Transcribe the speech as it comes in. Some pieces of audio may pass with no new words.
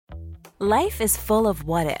Life is full of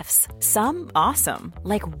what-ifs. Some awesome,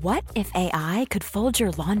 like what if AI could fold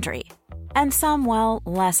your laundry? And some, well,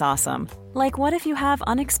 less awesome, like what if you have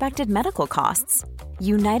unexpected medical costs?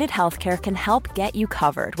 United Healthcare can help get you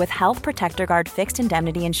covered with Health Protector Guard fixed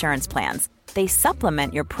indemnity insurance plans. They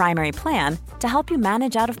supplement your primary plan to help you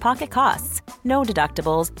manage out-of-pocket costs. No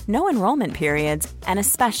deductibles, no enrollment periods, and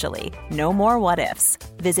especially no more what-ifs.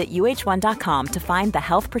 Visit uh1.com to find the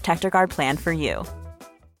Health Protector Guard plan for you.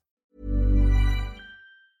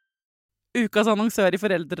 Ukas annonsør I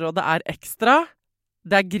Foreldrerådet Ekstra.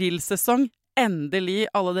 Det grillsesong. Endelig,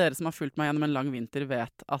 alle dere som har fulgt meg gjennom en lang vinter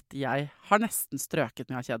vet at jeg har nesten strøket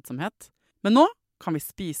med av kjedsomhet. Men nå kan vi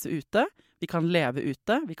spise ute, vi kan leve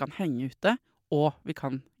ute, vi kan henge ute, og vi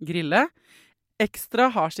kan grille. Ekstra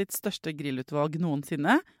har sitt største grillutvalg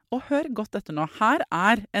noensinne, og hør godt etter nå. Her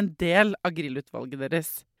en del av grillutvalget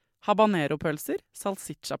deres. Habanero-pølser,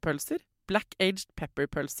 salsiccia-pølser, black-aged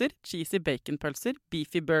pepper-pølser, cheesy bacon-pølser,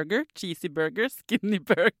 beefy burger, cheesy burger, skinny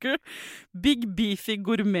burger, big beefy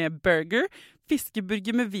gourmet-burger,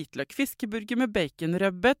 fiskeburger med hvitløk, fiskeburger med bacon,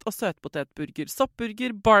 rødbet og søtpotetburger,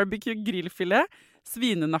 soppburger, barbecue, grillfilet,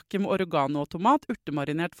 svinenakke med oregano og tomat,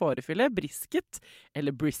 urtemarinert fårefilet, brisket,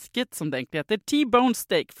 eller brisket som det egentlig heter, T-bone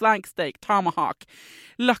steak, flank steak, tomahawk,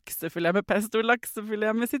 laksefilet med pesto,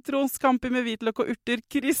 laksefilet med sitron, scampi med hvitløk og urter,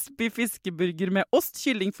 crispy fiskeburger med ost,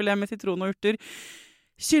 kyllingfilet med sitron og urter,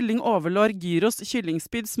 kylling overlår, gyros,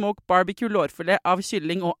 kyllingspyd, smoke, barbecue, lårfilet av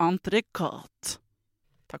kylling og entrecôte.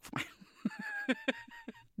 Takk for meg.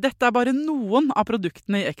 Dette bare noen av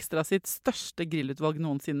produktene I Ekstra sitt største grillutvalg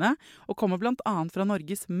noensinne, og kommer blant annet fra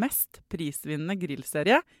Norges mest prisvinnende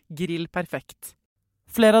grillserie, Grill Perfekt.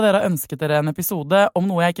 Flere av dere har ønsket dere en episode om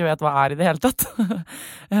noe jeg ikke vet hva I det hele tatt.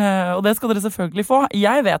 Og det skal dere selvfølgelig få.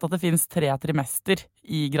 Jeg vet at det finnes 3 trimester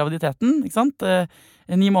I graviditeten, ikke sant?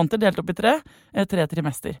 9 måneder delt opp I 3, 3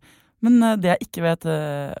 trimester. Men det jeg ikke vet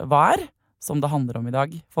hva som det handler om I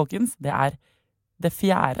dag, folkens, det det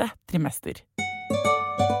 4. trimester.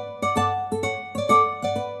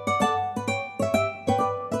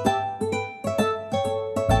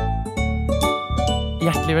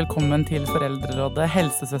 Hjertelig velkommen til Foreldrerådet,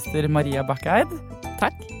 helsesøster Maria Bakkeid.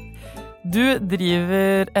 Takk. Du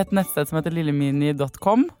driver et nettsted som heter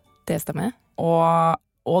lillemini.com. Det stemmer.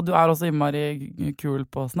 Og du også innmari kul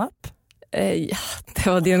på Snap. Ja, det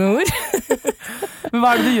var dine ord. Men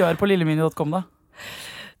hva det du gjør på lillemini.com da?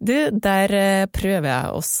 Du, der prøver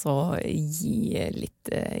jeg også å gi litt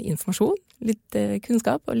informasjon, litt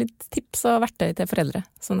kunnskap og litt tips og verktøy til foreldre,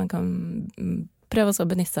 som de kan prøve å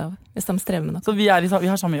benytte seg av, hvis de strever med noe. Så vi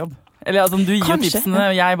har samme jobb? Eller altså, du gir jo tipsene,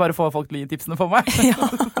 og jeg bare får folk til å gi tipsene for meg. Ja.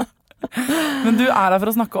 Men du her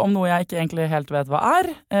for å snakke om noe jeg ikke egentlig helt vet hva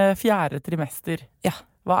 4. trimester. Ja.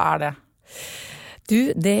 Hva det?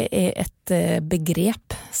 Du, det et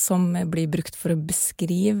begrep som blir brukt for å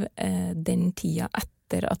beskrive den tida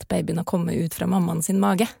etter at babyen har kommet ut fra mammaen sin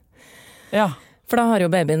mage. Ja. For da har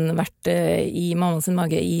jo babyen vært I mammaen sin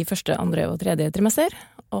mage I 1., 2. og 3. trimester,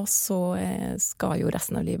 og så skal jo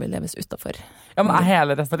resten av livet leves utenfor. Ja, men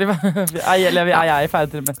hele resten av livet? Lever jeg I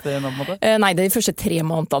 4. trimester nå på en måte? Nei, det de første 3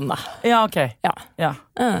 månedene da. Ja, ok. Ja.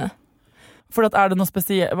 For det noe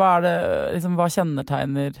spesielt, hva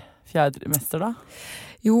kjennetegner 4. trimester da?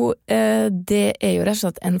 Jo, det jo rett og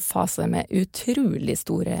slett en fase med utrolig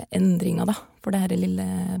store endringer da, for det her lille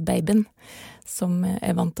babyen som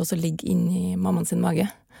vant til å ligge inn I mammaen sin mage,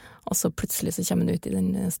 og så plutselig så kommer den ut I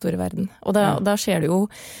den store verden. Og da skjer det jo,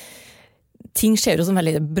 ting skjer jo sånn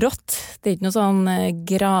veldig brått. Det ikke noe sånn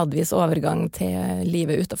gradvis overgang til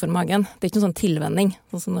livet utenfor magen. Det ikke noe sånn tilvenning.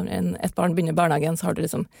 Sånn som når et barn begynner I barnehagen, så har du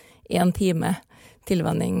liksom 1 time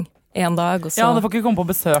tilvenning, 1 dag, og så... Ja, det får ikke komme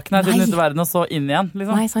på besøk til den ute verden, og så inn igjen,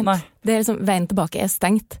 liksom. Nei, sant. Nei. Det liksom, veien tilbake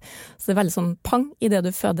stengt. Så det veldig sånn pang, I det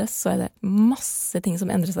du fødes, så det masse ting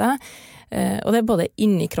som endrer seg. Og det både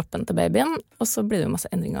inni kroppen til babyen, og så blir det jo masse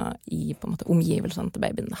endringer I på en måte omgivelsene til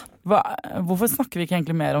babyen da. Hvorfor snakker vi ikke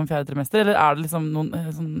egentlig mer om 4. trimester, eller det liksom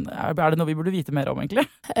det noe vi burde vite mer om egentlig?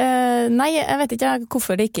 Nei, jeg vet ikke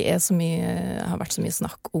hvorfor det ikke så mye, har vært så mye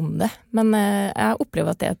snakk om det, men jeg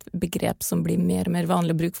opplever at det et begrep som blir mer og mer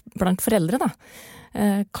vanlig å bruke blant foreldre da.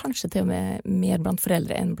 Kanskje til og med mer blant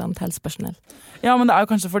foreldre enn blant helsepersonell. Ja, men det jo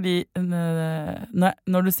kanskje fordi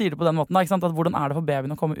når du sier det på den måten da, ikke sant, at hvordan det for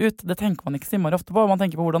babyen å komme ut, det tenker man ikke så innmari ofte på, man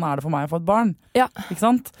tenker på hvordan det for meg å få et barn, ja. Ikke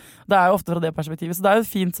sant? Det jo ofte fra det perspektivet, så det jo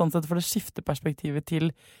fint sånn sett for det skifter perspektivet til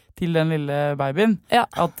den lille babyen, ja.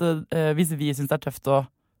 At hvis vi synes det tøft å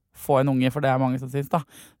få en unge, for det mange som synes da,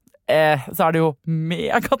 så det jo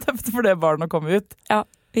mega tøft for det barnet å komme ut. Ja,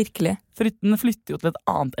 virkelig. For den flytter jo til et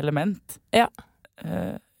annet element. Ja.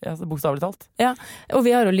 bokstavelig talt. Ja, og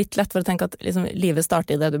vi har jo litt lett for å tenke at liksom, livet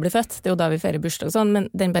starter i det du blir født. Det er jo da vi feirer bursdag og sånn, men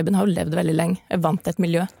den babyen har jo levd veldig lenge. Er vant til et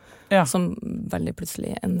miljø som veldig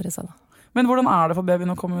plutselig endrer seg da. Men hvordan er det for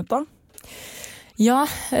babyen å komme ut da? Ja,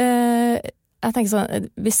 jeg tenker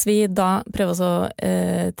sånn, hvis vi da prøver å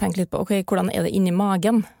tenke litt på, ok, hvordan er det inni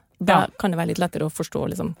magen? Da kan det være litt lettere å forstå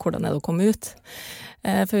liksom, hvordan er det å komme ut.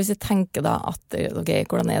 For hvis vi tenker da at, ok,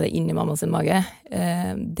 hvordan er det inni mamma sin mage?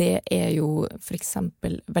 Det er jo for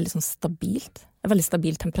eksempel veldig sånn stabilt. En veldig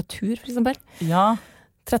stabil temperatur, for eksempel. Ja.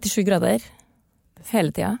 37 grader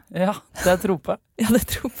hele tida. Ja, det er trope. Ja, det er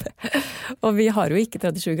trope. Og vi har jo ikke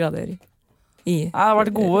 37 grader i... Det har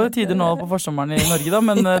vært gode tider nå på forsommeren i Norge da,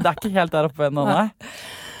 men det er ikke helt der oppe ennå, nei.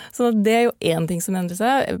 Så det er jo en ting som endrer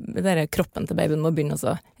seg. Kroppen til babyen må begynne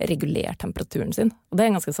å regulere temperaturen sin. Og det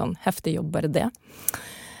er en ganske sånn heftig jobb, bare det.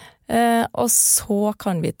 Og så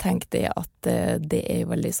kan vi tenke det at det er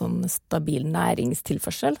jo veldig sånn stabil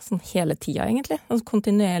næringstilførsel, sånn hele tida egentlig. Altså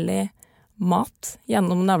kontinuerlig mat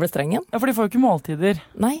gjennom navlestrengen. Ja, for de får jo ikke måltider.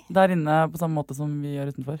 Nei. Der inne på samme måte som vi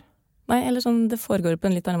gjør utenfor. Nei, eller sånn, det foregår på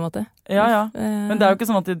en litt annen måte. Ja. Men det er jo ikke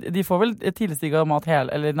sånn at de får vel tilstig av mat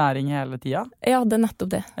eller næring hele tida? Ja, det er nettopp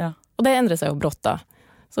det. Ja. Og det endrer seg jo brått da.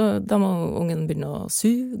 Så da må ungen begynne å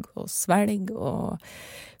suge og svelge og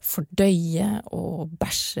fordøye og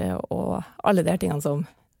bæsje og alle de her tingene som...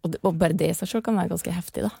 Og bare det i seg selv kan være ganske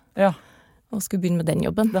heftig da. Ja. Og skulle begynne med den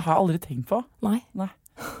jobben. Det har jeg aldri tenkt på. Nei.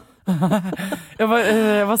 Jeg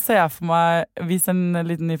bare ser for meg hvis en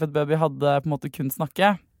liten nyfødt baby hadde på en måte kun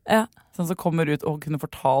snakke. Ja. Sånn som kommer ut og kunne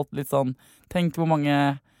fortalt litt sånn, tenk hvor mange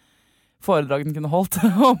foredrag den kunne holdt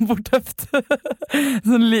om hvor tøft.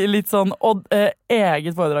 Sånn, litt sånn, og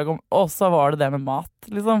eget foredrag om, og så var det med mat,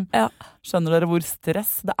 liksom. Ja. Skjønner dere hvor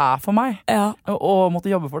stress det er for meg? Ja. Å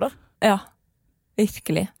måtte jobbe for det? Ja,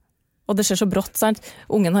 virkelig. Og det skjer så brått, sant?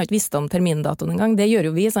 Ungen har ikke visst om termindatoen en gang. Det gjør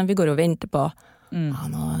jo vi, sant? Vi går og venter på,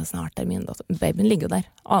 nå er snart termindato. Babyen ligger jo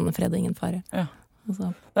der. Aner fred, ingen fare. Ja.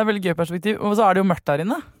 Altså. Det er veldig gøy perspektiv. Og så er det jo mørkt der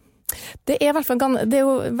inne. Det er jo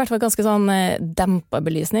i hvert fall ganske sånn dempet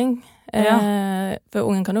belysning. For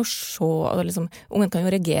ungen kan jo se, liksom, ungen kan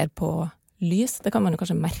jo reagere på lys. Det kan man jo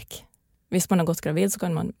kanskje merke. Hvis man har gått gravid, så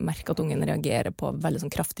kan man merke at ungen reagerer på veldig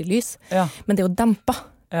sånn kraftig lys. Ja. Men det er jo dempet.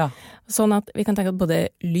 Ja. Sånn at vi kan tenke at både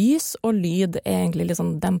lys og lyd er egentlig litt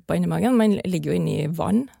sånn dempet inni magen. Man ligger jo inne i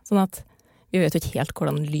vann, sånn at vi vet jo ikke helt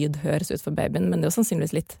hvordan lyd høres ut for babyen, men det er jo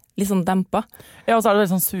sannsynligvis litt sånn dempet. Ja, og så er det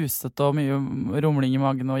veldig sånn susete og mye rumling i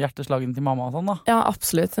magen og hjerteslagen til mamma og sånn da. Ja,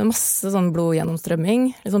 absolutt. Masse sånn blodgjennomstrømming,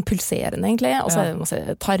 litt sånn pulserende egentlig, og så er det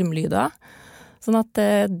masse tarmlyder. Sånn at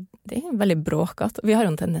det er veldig bråkete. Vi har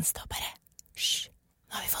jo en tendens til å bare,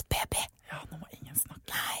 nå har vi fått baby. Ja, nå må ingen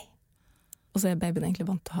snakke. Nei. Og så er babyen egentlig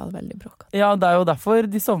vant til å ha det veldig bråkete. Ja, det er jo derfor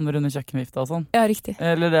de sovner under kjøkkenvifta og sånn. Ja, riktig.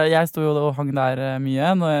 Eller jeg sto jo og hang der mye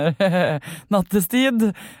nattestid,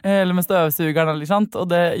 eller med støvsugeren, eller sant.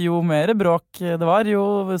 Og jo mer bråk det var, jo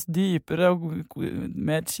dypere og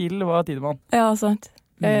mer chill var Tidemann. Ja, sant.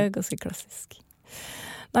 Det er ganske klassisk.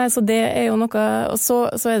 Nei, så det er jo noe, og så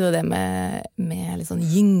er det jo det med litt sånn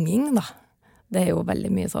gynging da. Det er jo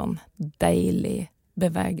veldig mye sånn deilig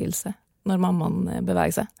bevegelse når mammaen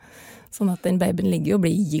beveger seg. Sånn at den babyen ligger jo og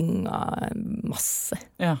blir gynga masse.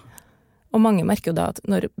 Ja. Og mange merker jo da at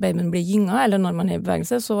når babyen blir gynga, eller når man er i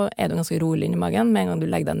bevegelse, så er det ganske rolig inn i magen. Med en gang du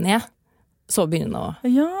legger deg ned, så begynner den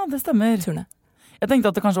å... Ja, det stemmer. Turne. Jeg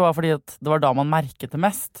tenkte at det kanskje var fordi at det var da man merket det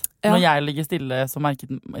mest. Ja. Når jeg ligger stille, så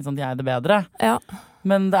merket jeg det bedre. Ja.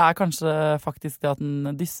 Men det er kanskje faktisk det at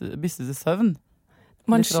den bysses i søvn.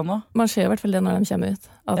 Man ser i hvert fall det når de kommer ut.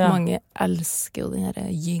 At mange elsker jo den her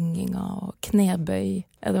gynginga og knebøy.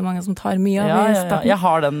 Er det mange som tar mye av i starten? Jeg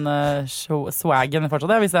har den swaggen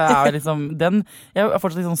fortsatt. Hvis jeg er liksom jeg er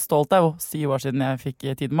fortsatt liksom stolt. Det er jo 7 år siden jeg fikk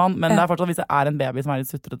Tidemann. Men det er fortsatt hvis jeg er en baby som er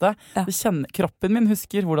litt sutrete. Kroppen min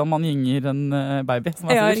husker hvordan man gynger en baby som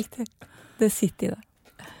er sur. Ja, riktig. Det sitter i det.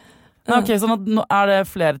 Ok, så nå er det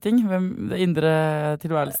flere ting ved det indre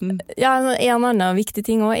tilværelsen? Ja, en annen viktig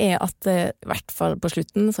ting også er at i hvert fall på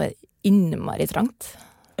slutten så er det innmari trangt.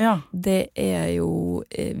 Ja. Det er jo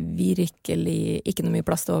virkelig ikke noe mye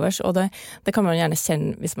plass til overs, og det kan man gjerne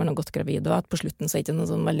kjenne hvis man har gått gravid, og at på slutten så er det ikke noe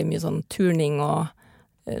sånn veldig mye sånn turning og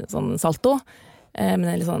sånn salto, men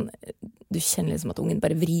det er litt sånn, du kjenner liksom at ungen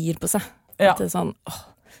bare vrir på seg. Ja. At det er sånn,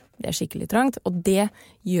 det er skikkelig trangt, og det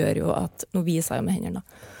gjør jo at, nå viser jeg jo med hendene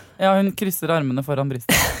da, ja, hun krysser armene foran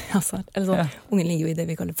brystet. Ja, sant. Eller sånn, ungen ligger jo i det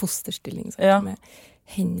vi kaller fosterstilling, så med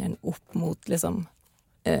hendene opp mot liksom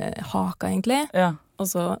haka egentlig, og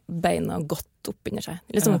så beina godt opp under seg.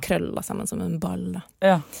 Litt sånn krølla sammen som en ball da.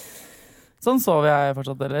 Ja. Sånn sover jeg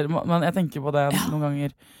fortsatt, men jeg tenker på det noen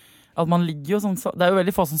ganger, at man ligger jo sånn, det er jo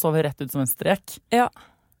veldig få som sover rett ut som en strek. Ja.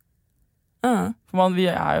 For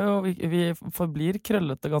vi forblir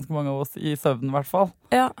krøllete ganske mange av oss I søvnen I hvert fall.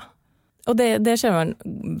 Ja. Og det skjer man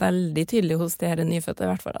veldig tydelig hos de her nyfødte, I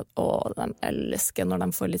hvert fall at de elsker når de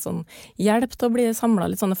får litt sånn hjelp til å bli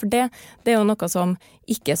samlet litt sånn, for det er jo noe som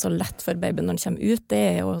ikke så lett for babyen når den kommer ut, det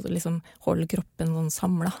jo liksom holde kroppen sånn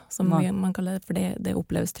samlet, som man kaller det, for det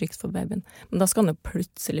oppleves trygt for babyen. Men da skal den jo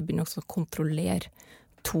plutselig begynne også å kontrollere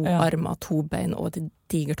 2 armer, 2 bein og et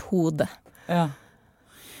digert hode. Ja.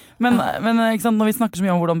 Men ikke sant, når vi snakker så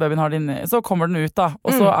mye om hvordan babyen har det inni, så kommer den ut da,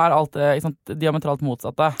 og så alt det ikke sant, diametralt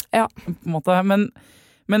motsatte. Ja. På en måte. Men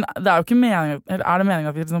det jo ikke meningen, eller det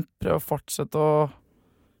meningen at vi liksom prøver å fortsette å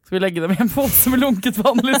skal vi legge dem I en pose med lunket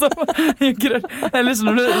vann, liksom? Eller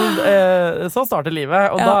skjønner du, så starter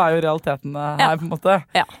livet, og da jo realiteten her, på en måte.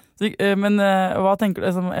 Ja. Så, men hva tenker du,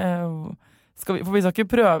 liksom, for vi skal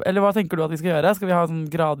ikke prøve, eller hva tenker du at vi skal gjøre? Skal vi ha en sånn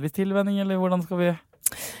gradvis tilvenning, eller hvordan skal vi...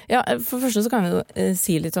 Ja, for det første så kan vi jo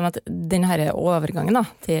si litt om at denne overgangen da,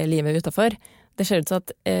 til livet utenfor, det ser ut til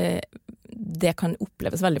at det kan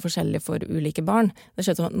oppleves veldig forskjellig for ulike barn. Det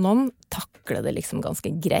ser ut til at noen takler det liksom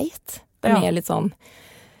ganske greit. De litt sånn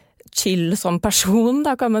chill som person,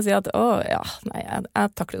 da kan man si at jeg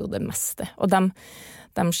takler jo det meste. Og de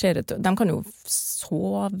kan jo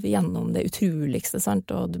sove gjennom det utroligste,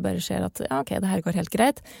 sant? Og du bare ser at ok, det her går helt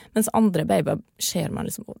greit. Mens andre babyer ser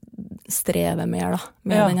man liksom streve mer da,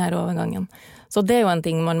 med denne overgangen. Så det jo en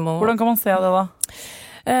ting man må... Hvordan kan man se det da?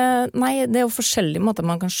 Nei, det jo forskjellige måter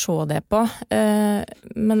man kan se det på.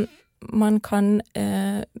 Men man kan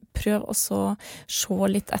prøve også se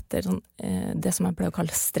litt etter sånn, det som jeg pleier å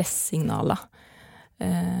kalle stressignaler.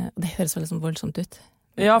 Det høres veldig sånn voldsomt ut.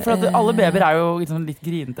 Ja, for at alle babyer jo liksom litt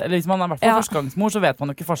grinete. Eller hvis man I hvert fall førstegangsmor, så vet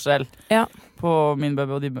man jo ikke forskjell på min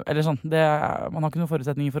baby og de eller sånn. Man har ikke noen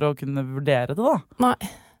forutsetninger for å kunne vurdere det da. Nei,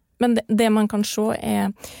 men det man kan se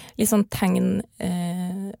litt sånn tegn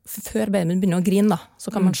før babyen begynner å grine da,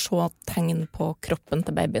 så kan man se tegn på kroppen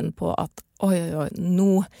til babyen på at oi,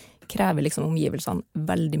 nå krever liksom omgivelsene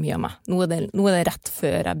veldig mye av meg. Nå det rett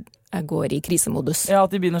før jeg går I krisemodus. Ja,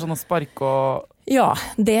 at de begynner sånn å sparke og... Ja,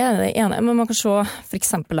 det det ene. Men man kan se, for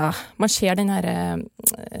eksempel, man ser de her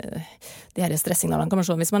stresssignalene, kan man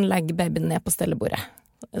se, hvis man legger babyen ned på stellebordet,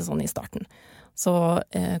 sånn I starten, så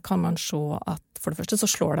kan man se at for det første så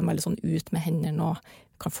slår de veldig sånn ut med hendene og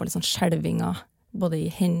kan få litt sånn skjelvinger, både I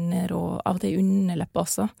hender og av og til I underlepper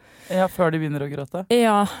også. Ja, før de begynner å gråte?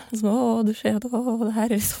 Ja, liksom, du ser det, det her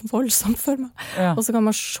liksom voldsomt for meg. Ja. Og så kan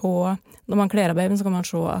man se, når man kler av babyen, så kan man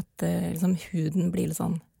se at liksom, huden blir litt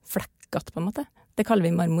sånn flekkete på en måte. Det kaller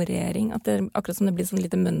vi marmorering, at det akkurat som det blir sånn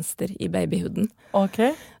lite mønster I babyhuden. Ok.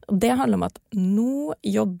 Og det handler om at nå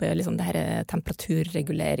jobber liksom det her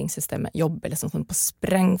temperaturreguleringssystemet jobber liksom sånn på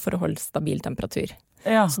spreng for å holde stabil temperatur.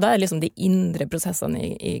 Ja. Så det liksom de indre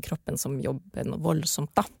prosessene I kroppen som jobber noe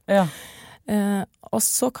voldsomt da. Ja. Og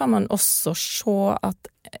så kan man også se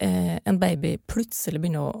at en baby plutselig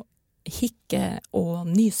begynner å hikke og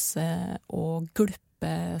nyse og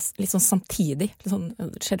gulpe litt sånn samtidig. Litt sånn,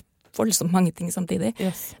 det skjer voldsomt mange ting samtidig.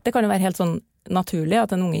 Yes. Det kan jo være helt sånn naturlig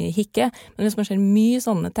at en unge hikker, men hvis man ser mye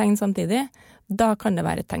sånne tegn samtidig, da kan det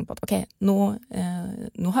være et tegn på at ok, nå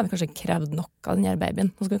har vi kanskje krevd nok av denne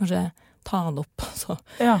babyen. Nå skal vi kanskje ta den opp, så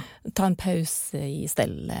ta en pause I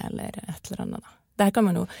stellet eller et eller annet da. Der kan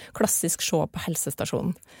man jo klassisk se på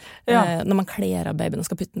helsestasjonen. Når man kler av babyen og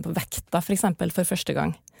skal putte den på vekta, for eksempel, for første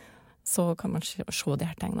gang. Så kan man se de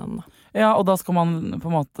her tegnene da. Ja, og da skal man på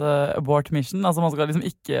en måte abort mission, altså man skal liksom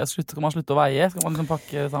ikke skal man slutte å veie, skal man liksom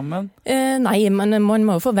pakke sammen? Nei, man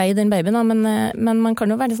må jo få veie den babyen da, men man kan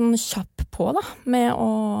jo være litt sånn kjapp på da, med å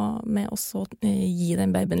gi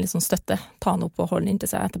den babyen litt sånn støtte, ta den opp og holde den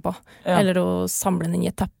inntil seg etterpå, eller å samle den I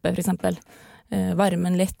et teppe for eksempel, varme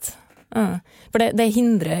den litt. For det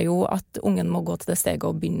hindrer jo at ungen må gå til det steget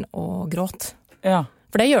og begynne å gråte. Ja.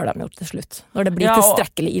 For det gjør de jo til slutt. Når det blir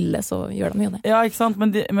tilstrekkelig ille, så gjør de jo det. Ja, ikke sant?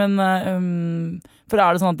 Men for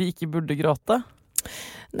det sånn at de ikke burde gråte?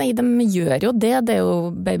 Nei, de gjør jo det. Det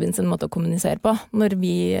jo babyens måte å kommunisere på. Når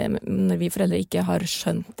vi foreldre ikke har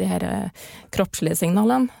skjønt de her kroppslige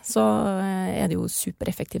signalene, så det jo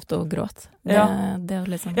supereffektivt å gråte. Det jo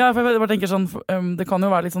litt sånn. Ja, for jeg bare tenker sånn, det kan jo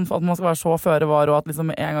være litt sånn at man skal være så føre var, og at liksom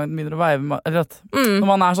en gang begynner å veive, eller at når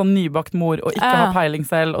man sånn nybakt mor og ikke har peiling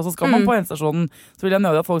selv, og så skal man på helstasjonen, så vil jeg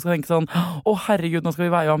nødig at folk skal tenke sånn, å herregud, nå skal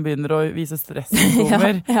vi veie, og han begynner å vise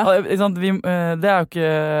stresssymptomer. Det jo ikke,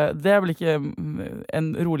 det blir ikke en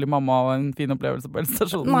rolig mamma og en fin opplevelse på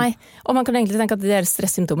helstasjonen. Nei, og man kan egentlig tenke at de der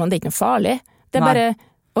stresssymptomene, det ikke noe farlig. Det bare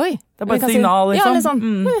oi, det bare et signal, liksom. Ja, liksom.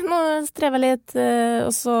 Nå strever jeg litt,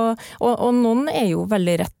 og noen jo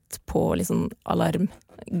veldig rett på liksom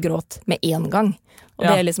alarmgråt med en gang. og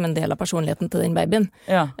det liksom en del av personligheten til den babyen.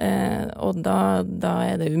 Ja. Og da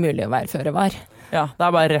det umulig å være føre var. Ja,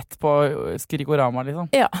 det bare rett på skrikorama,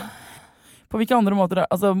 liksom. Ja. På hvilke andre måter,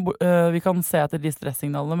 altså vi kan se etter de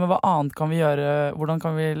stresssignalene, men hva annet kan vi gjøre, hvordan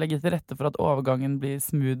kan vi legge til rette for at overgangen blir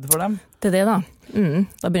smooth for dem? Det da.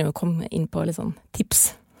 Da begynner vi å komme inn på litt sånn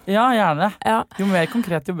tips. Ja, gjerne. Ja. Jo mer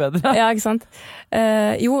konkret, jo bedre. Ja, ikke sant?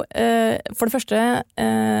 For det første,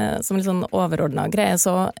 som litt sånn overordnet greie,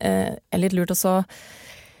 så litt lurt å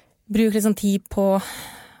bruke litt sånn tid på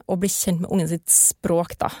å bli kjent med ungen sitt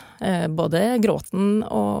språk, da. Både gråten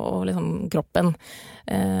og liksom kroppen.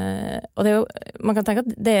 Og det jo, man kan tenke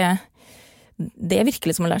at det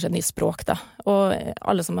virkelig som å lære seg et nytt språk, da. Og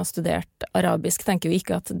alle som har studert arabisk tenker jo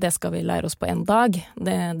ikke at det skal vi lære oss på en dag.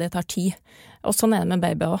 Det tar tid. Og sånn det med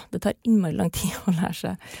babyer også. Det tar innmari lang tid å lære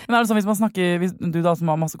seg. Men det sånn hvis du da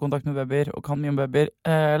som har masse kontakt med babyer og kan mye om babyer,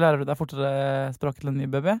 lærer du deg fortere språk til en ny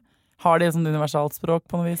baby? Har de sånn universalt språk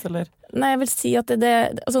på noe vis, eller? Nei, jeg vil si at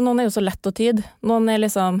altså noen jo så lett å tyde. Noen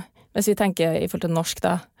liksom, hvis vi tenker i forhold til norsk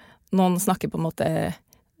da, noen snakker på en måte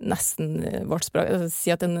nesten vårt språk. Si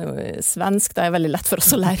at en svensk, det veldig lett for oss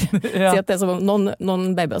å lære. Ja. Si at det som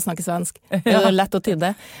noen babyer snakker svensk. Det lett å tyde.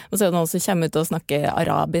 Og så det noen som kommer ut og snakker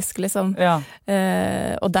arabisk, liksom. Ja.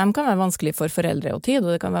 Og dem kan være vanskelig for foreldre å tyde, og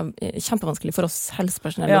det kan være kjempevanskelig for oss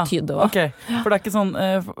helsepersonell å tyde også. Ok, for det ikke sånn,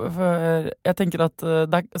 jeg tenker at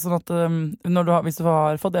det sånn at hvis du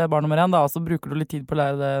har fått det barn nummer 1, da, så bruker du litt tid på å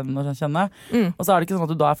lære det når du kjenner. Og så det ikke sånn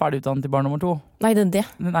at du da ferdig utdannet til barn nummer 2. Nei, det det.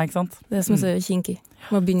 Nei, ikke sant? Det som så kinky.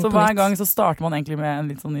 Så hver gang så starter man egentlig med en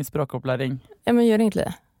litt sånn ny språkopplæring. Ja, men gjør egentlig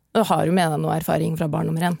det. Du har jo med deg noe erfaring fra barn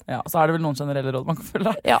nummer 1. Ja, så det vel noen generelle råd man kan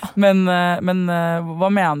følge. Ja. Men hva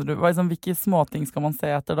mener du? Hvilke småting skal man se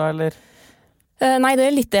etter da, eller? Nei, det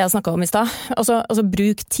litt det jeg snakket om i sted. Altså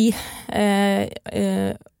bruk tid.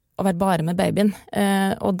 Å være bare med babyen.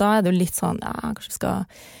 Og da det jo litt sånn, kanskje vi skal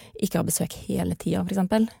ikke ha besøk hele tiden, for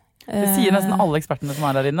eksempel. Det sier nesten alle ekspertene som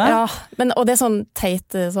der inne. Ja, og det sånn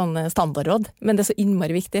teit sånn standardråd, men det så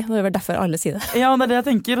innmari viktig. Det vel derfor alle sier det. Ja, det det jeg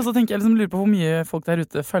tenker, og så tenker jeg liksom lurer på hvor mye folk der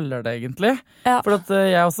ute følger det egentlig. Ja. For at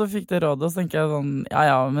jeg også fikk det rådet, og så tenker jeg sånn,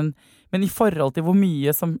 men i forhold til hvor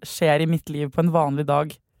mye som skjer i mitt liv på en vanlig dag,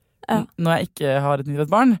 når jeg ikke har et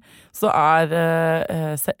nyfødt barn, så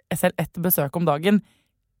selv et besøk om dagen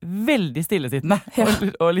veldig stillesittende,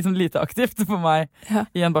 og liksom lite aktivt for meg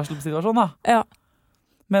i en barselsituasjon da. Ja.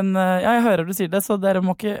 Men jeg hører du sier det, så man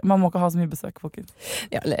må ikke ha så mye besøk, folkens.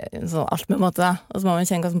 Ja, så alt med måte, da. Og så må man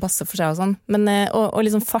kjenne hva som passer for seg og sånn. Men, og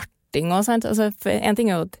liksom farting og sånt. Altså, en ting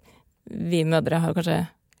jo at vi mødre har kanskje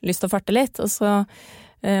lyst til å farte litt, og så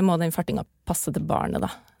må den fartinga passe til barnet,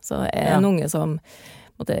 da. Så en unge som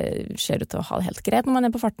ser ut til å ha det helt greit når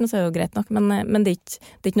man på farten, så det jo greit nok. Men det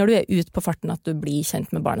ikke når du ute på farten at du blir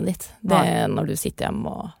kjent med barnet ditt. Det når du sitter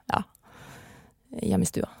hjemme hjemme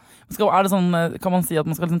i stua. Det sånn, kan man si at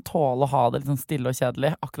man skal liksom tåle å ha det litt sånn stille og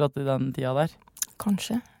kjedelig akkurat i den tida der?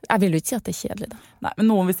 Kanskje. Jeg vil jo ikke si at det kjedelig da. Nei, men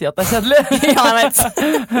noen vil si at det kjedelig. Ja, jeg vet.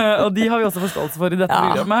 Og de har vi også forståelse for i dette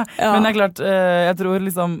programmet. Ja. Men det klart, jeg tror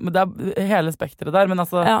liksom, det hele spektret der, men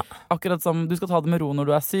altså, akkurat som du skal ta det med ro når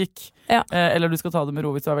du syk, eller du skal ta det med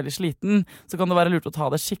ro hvis du veldig sliten, så kan det være lurt å ta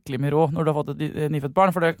det skikkelig med ro når du har fått et nyfødt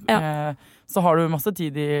barn, for så har du masse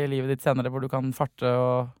tid i livet ditt senere hvor du kan farte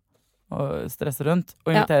og stresse rundt,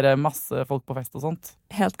 og invitere masse folk på fest og sånt.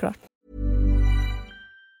 Helt klart.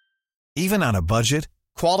 Even on a budget,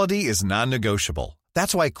 quality is non-negotiable.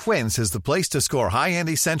 That's why Quince is the place to score high-end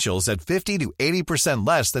essentials at 50 to 80%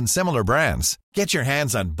 less than similar brands. Get your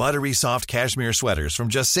hands on buttery soft cashmere sweaters from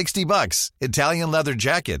just $60, Italian leather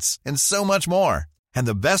jackets, and so much more. And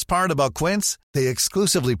the best part about Quince, they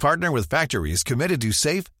exclusively partner with factories committed to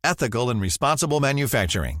safe, ethical, and responsible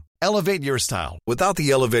manufacturing. Elevate your style without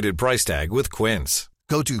the elevated price tag with Quince.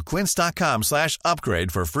 Go to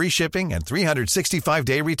quince.com/upgrade for free shipping and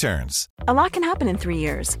 365-day returns. A lot can happen in 3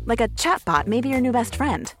 years, like a chatbot may be your new best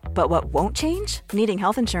friend. But what won't change? Needing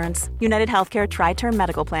health insurance. United Healthcare Tri-Term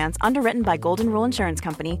Medical Plans, underwritten by Golden Rule Insurance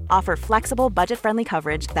Company, offer flexible, budget-friendly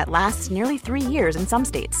coverage that lasts nearly 3 years in some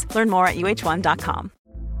states. Learn more at uh1.com.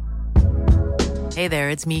 Hey there,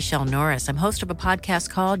 it's Michelle Norris. I'm host of a podcast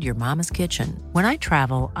called Your Mama's Kitchen. When I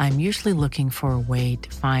travel, I'm usually looking for a way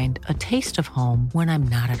to find a taste of home when I'm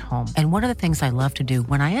not at home. And one of the things I love to do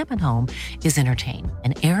when I am at home is entertain.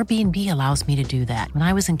 And Airbnb allows me to do that. When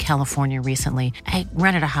I was in California recently, I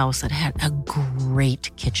rented a house that had a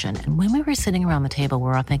great kitchen. And when we were sitting around the table, we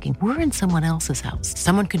were all thinking, we're in someone else's house.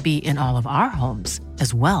 Someone could be in all of our homes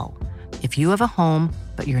as well. If you have a home,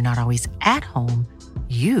 but you're not always at home,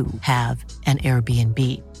 you have an Airbnb.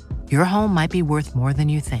 Your home might be worth more than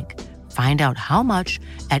you think. Find out how much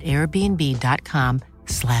at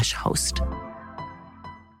airbnb.com/host.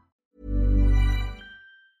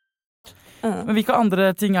 Men hvilke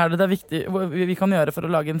andre ting det er viktig vi kan gjøre for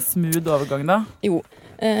å lage en smooth overgang da? Jo,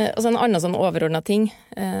 og så en annen sånn overordnet ting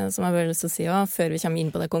som jeg vil lyst til å si også, før vi kommer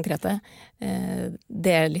inn på det konkrete,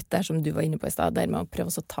 det litt der som du var inne på i sted, der med å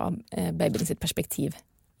prøve å ta babyen sitt perspektiv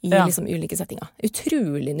i liksom ulike settinger.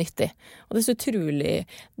 Utrolig nyttig. Og det så utrolig,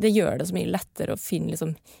 det gjør det så mye lettere å finne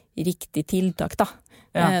liksom riktig tiltak da,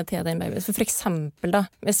 til den babyen. For eksempel da,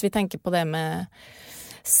 hvis vi tenker på det med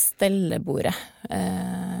stellebordet,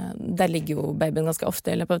 der ligger jo babyen ganske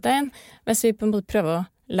ofte i løpet av dagen. Hvis vi på en måte prøver å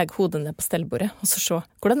legge hodet ned på stellebordet, og så se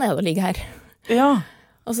hvordan det å ligge her. Ja.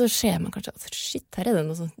 Og så ser man kanskje at shit, her det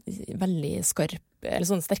noe sånn veldig skarp, eller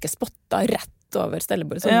sånne sterke spotter rett over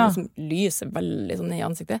stellebordet, som liksom lyser veldig sånn i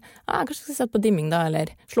ansiktet. Kanskje skal sette på dimming da,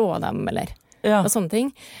 eller slå av dem, eller sånne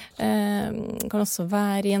ting. Kan også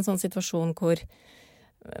være i en sånn situasjon hvor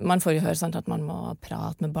man får jo høre sant, at man må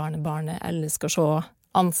prate med barnet elsker å se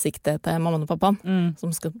ansiktet til mammaen og pappaen,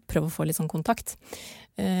 som skal prøve å få litt sånn kontakt.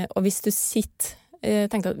 Og hvis du sitter,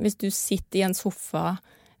 tenk at hvis du sitter i en sofa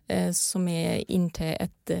som inntil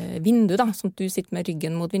et vindu da, som du sitter med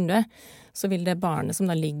ryggen mot vinduet, så vil det barnet som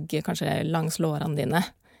da ligger kanskje langs lårene dine,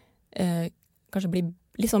 kanskje bli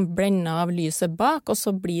litt sånn blendet av lyset bak, og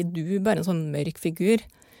så blir du bare en sånn mørk figur,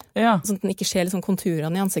 sånn at den ikke ser liksom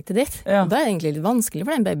konturene i ansiktet ditt. Og det egentlig litt vanskelig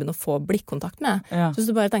for den babyen å få blikkontakt med. Så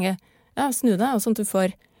hvis du bare tenker, snu deg, og sånn at du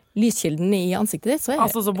får lyskilden i ansiktet ditt, så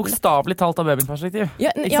altså så bokstavelig talt av babyens perspektiv?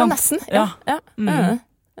 Ja, nesten.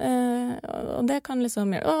 Og det kan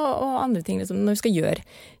liksom gjøre, og andre ting liksom, når vi skal gjøre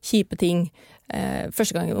kjipe ting,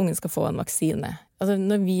 første gang ungen skal få en vaksine, altså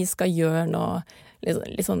når vi skal gjøre noe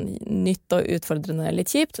litt sånn nytt og utfordrende,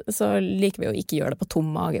 litt kjipt, så liker vi å ikke gjøre det på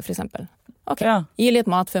tom mage, for eksempel. Gi litt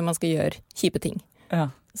mat før man skal gjøre kjipe ting.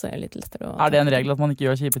 Så det litt lettere å... det en regel at man ikke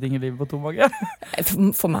gjør kjipe ting i livet på tom mage?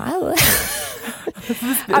 For meg det.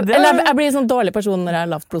 Eller jeg blir en sånn dårlig person når jeg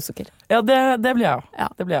har lavt blodsukker. Ja, det blir jeg jo.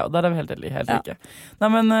 Det blir jeg jo. Der vi helt like. Nei,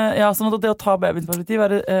 men sånn at det å ta babyens perspektiv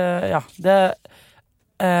det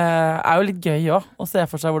jo litt gøy også, å se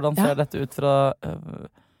for seg hvordan ser dette ut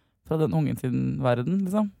fra den ungen sin verden,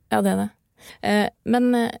 liksom. Ja, det det.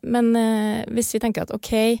 Men hvis vi tenker at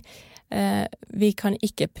ok, vi kan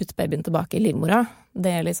ikke putte babyen tilbake i livmora,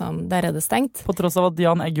 det liksom, der det stengt. På tross av at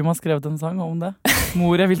Jan Eggum har skrevet en sang om det.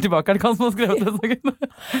 Mor, jeg vil tilbake, det han som har skrevet den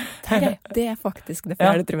sangen? Det faktisk det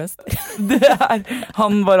fjerde trimester.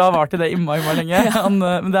 Han bare har vart i det imma lenge.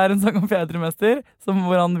 Men det en sang om fjerde trimester,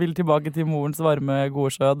 hvor han vil tilbake til morens varme,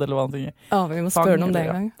 gode skjød, eller hva han synger. Vi må spørre om det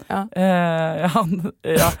en gang.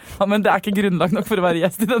 Men det ikke grunnlag nok for å være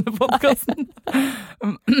gjest i denne podcasten.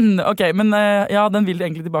 Ok, men den vil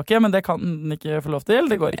egentlig tilbake, men det kan den ikke få lov til.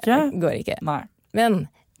 Det går ikke. Nei. Men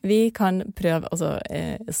vi kan prøve å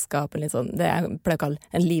skape en litt sånn, det jeg pleier å kalle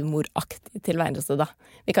en livmoraktig tilværelse da.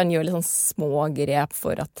 Vi kan gjøre litt sånn små grep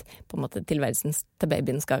for at på en måte tilværelsen til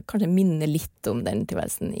babyen skal kanskje minne litt om den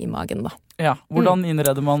tilværelsen i magen da. Ja, hvordan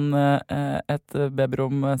innreder man et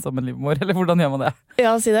babyrom som en livmor, eller hvordan gjør man det?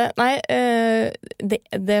 Ja, si det. Nei,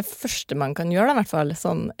 det første man kan gjøre da, i hvert fall,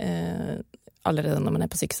 sånn allerede når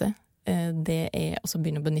man på sykehuset, det også å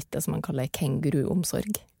begynne å benytte det som man kaller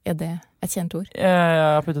kenguruomsorg. Det et kjent ord? Jeg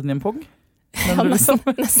har puttet den i en pugg. Ja, nesten.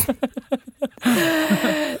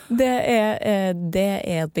 Det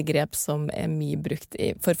et begrep som mye brukt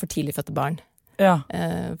for tidlig fødte barn.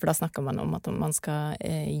 For da snakker man om at man skal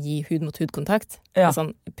gi hud mot hudkontakt. Sånn,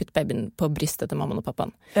 putt babyen på brystet til mammaen og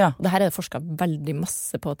pappaen. Og det her det forsket veldig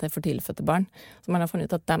masse på til for tidlig fødte barn. Så man har funnet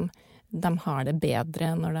ut at de har det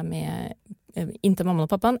bedre når de inntil mammaen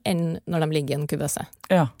og pappaen enn når de ligger i en kuvøse.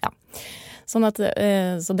 Sånn at,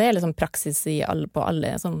 så det liksom praksis på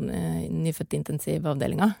alle sånn nyfødt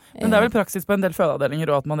intensivavdelinger. Men det vel praksis på en del fødeavdelinger,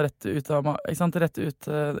 og at man rett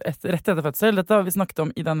etter fødsel. Dette har vi snakket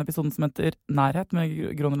om i den episoden som heter Nærhet med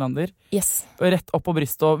Gro Nylander. Yes. Og rett opp på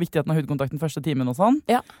brystet og viktigheten av hudkontakten første timen og sånn.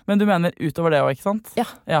 Men du mener utover det også, ikke sant?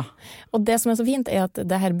 Ja. Og det som så fint at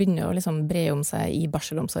det her begynner å liksom bre om seg i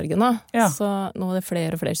barselomsorgen nå. Så nå det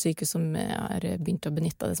flere og flere sykehus som har begynt å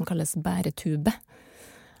benytte det som kalles bæretube.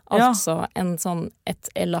 Altså et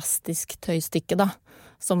elastisk tøystykke da,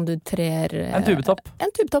 som du trer... En tubetopp.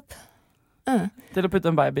 En tubetopp. Til å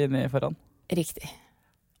putte en baby inn i foran. Riktig.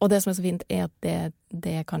 Og det som så fint at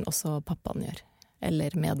det kan også pappaen gjøre.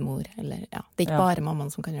 Eller medmor. Eller, det ikke bare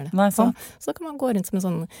mammaen som kan gjøre det. Nei, så kan man gå rundt som en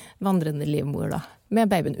sånn vandrende livmor da,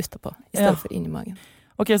 med babyen utenpå, i stedet for inn i magen.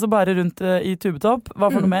 Ok, så bare rundt i tubetopp.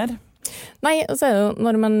 Hva for noe mer? Nei, så det jo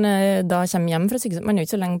når man da kommer hjem fra sykehuset. Man er jo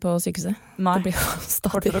ikke så lenge på sykehuset. Nei. Det blir jo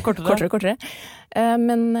stadig kortere.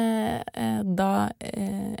 Men da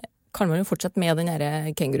kan man jo fortsette med den her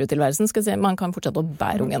kengurutilværelsen, skal jeg si. Man kan fortsette å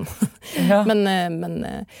bære ungen. Men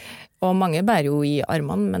Og mange bærer jo i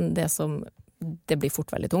armene, men det blir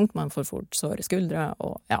fort veldig tungt. Man får fort såre skuldre,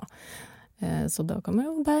 og ja. Så da kan man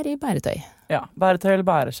jo bære i bæretøy. Ja, bæretøy eller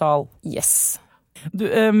bæresjal. Yes.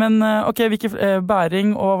 Men ok, hvilke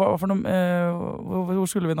bæring, og hva for noe, hvor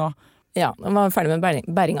skulle vi nå? Ja, nå var vi ferdig med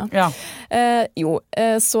bæringa. Ja.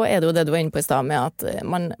 Så det jo det du var inne på i sted med at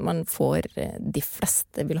man får, de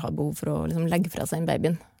fleste vil ha behov for å liksom legge fra seg en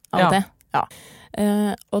babyen av og til. Ja.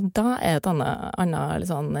 Og da et annet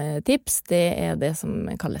liksom, tips, det det som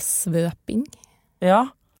kalles svøping.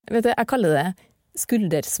 Ja. Vet du, jeg kaller det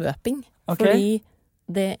skuldersvøping, fordi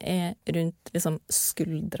det rundt liksom,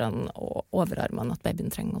 skuldrene og overarmene at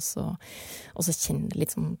babyen trenger og så kjenner det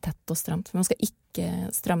litt sånn tett og stramt. For man skal ikke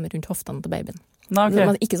stramme rundt hoftene til babyen. Nei,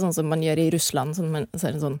 okay. Ikke sånn som man gjør i Russland, så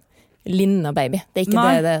er det sånn linna baby. Det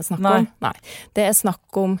ikke det snakk om. Nei. Det snakk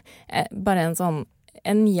om bare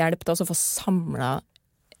en hjelp til å få samlet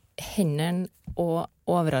hendene og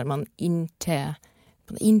overarmene inn til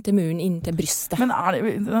muren, inn til brystet. Men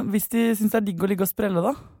hvis de synes det digg å ligge og sprelle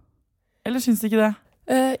da? Eller synes de ikke det?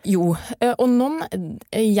 Jo, og noen,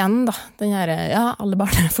 igjen da, alle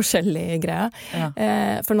barn forskjellige greier. Ja.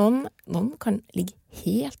 For noen kan ligge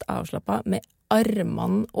helt avslappet med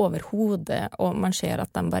armene over hodet, og man ser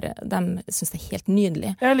at de synes det helt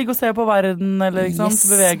nydelig. Ja, ligge og se på verden, eller ikke sant?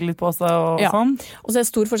 Bevege litt på seg og sånn. Og så det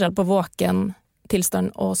stor forskjell på våken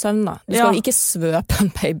tilstand og søvn da. Du skal jo ikke svøpe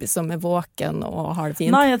en baby som våken og har det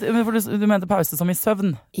fint. Nei, for du mente pause som i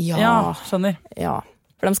søvn. Ja, skjønner. Ja.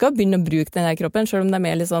 For de skal begynne å bruke denne kroppen, selv om de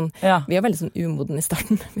litt sånn, vi veldig sånn umodne i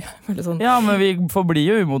starten. Sånn, ja, men vi forblir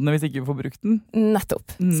jo umodne hvis ikke vi får brukt den. Nettopp.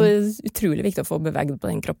 Så det utrolig viktig å få beveget på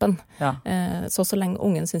den kroppen. Ja. Så lenge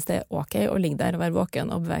ungen synes det ok å ligge der og være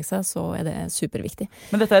våken og bevege seg, så det superviktig.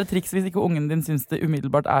 Men dette et triks hvis ikke ungen din synes det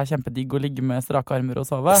umiddelbart kjempedigg å ligge med strake armer og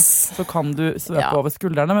sove, så kan du svøpe over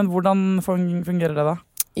skuldrene, men hvordan fungerer det da?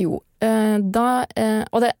 Jo,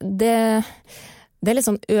 og det litt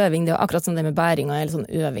sånn øving, det akkurat som det med bæringa litt sånn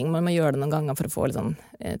øving, man må gjøre det noen ganger for å få litt sånn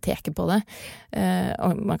teke på det.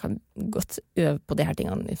 Og man kan godt øve på de her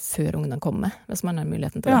tingene før ungene kommer, hvis man har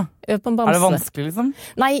muligheten til det. Øve på en bamse. Det vanskelig liksom?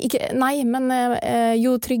 Nei, men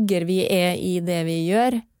jo tryggere vi i det vi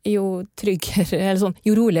gjør, jo tryggere, eller sånn,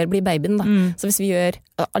 jo roligere blir babyen da. Så hvis vi gjør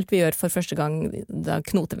alt vi gjør for første gang, da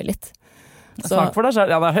knoter vi litt. Snakk for deg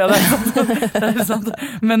selv. Ja, det er sant.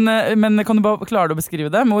 Men kan du bare klare å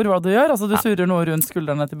beskrive det? Mor, hva du gjør? Altså, du surrer noe rundt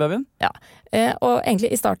skuldrene til babyen? Ja, og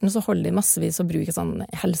egentlig i starten så holder de massevis å bruke sånn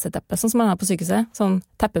helseteppe, sånn som man har på sykehuset, sånn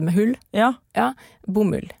teppe med hull. Ja,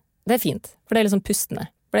 bomull. Det fint, for det litt sånn pustende.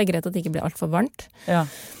 For det greit at det ikke blir alt for varmt. Ja.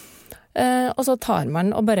 Og så tar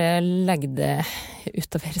man og bare legger det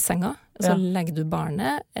utover senga, så legger du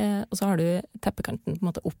barnet, og så har du teppekanten på en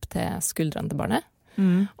måte opp til skuldrene til barnet.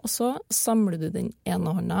 Og så samler du den ene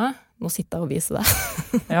hånda. Nå sitter jeg og viser deg.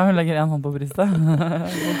 Ja, hun legger en hånd på brystet.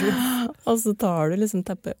 Og så tar du liksom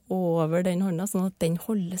teppet over den hånda, sånn at den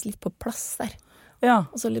holdes litt på plass der. Ja.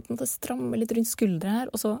 Og så strammer litt rundt skuldre her,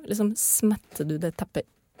 og så liksom smetter du det teppet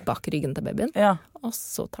bak ryggen til babyen. Ja. Og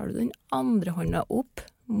så tar du den andre hånda opp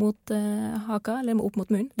mot haka, eller opp mot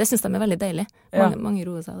munnen. Det synes de veldig deilig. Mange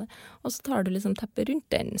roer seg av det. Og så tar du liksom teppet rundt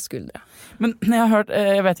den skuldra. Men jeg har hørt,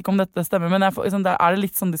 jeg vet ikke om dette stemmer, men liksom, det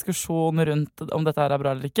litt sånn diskusjon rundt om dette her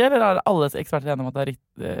bra eller ikke, eller alle eksperter enige om at det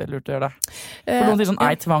lurt å gjøre det? For noen sier sånn,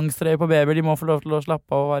 tvangstrøye på babyer, de må få lov til å slappe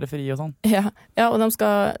av og være fri og sånn. Ja, og de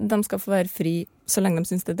skal få være fri så lenge de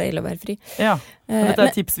synes det deilig å være fri. Ja, men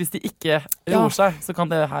dette tips hvis de ikke roer seg, så kan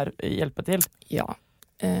det her hjelpe til. Ja.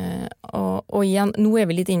 Og igjen, nå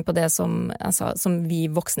vi litt inn på det som jeg sa, som vi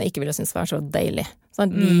voksne ikke ville synes var så deilig.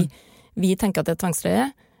 Sånn, vi tenker at det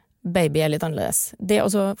tvangstrøye, baby litt annerledes. Det å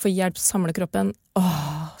få hjelp til å samle kroppen,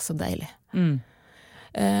 så deilig.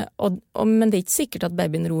 Men det ikke sikkert at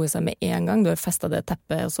babyen roer seg med en gang. Du har festet det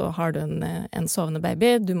teppet, og så har du en sovende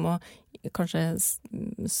baby. Du må kanskje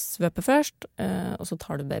svøpe først, og så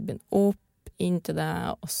tar du babyen opp inntil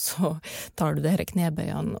deg, og så tar du det her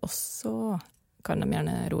knebøyene, og så kan de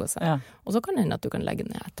gjerne roe seg. Ja. Og så kan det hende at du kan legge den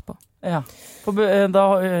ned etterpå. Ja. Da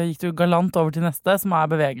gikk du galant over til neste, som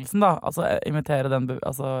bevegelsen da. Altså imitere den,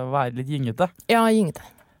 være litt gyngete. Ja, gyngete.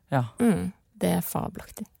 Ja. Det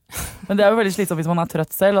fabelaktig. Men det jo veldig slitsomt hvis man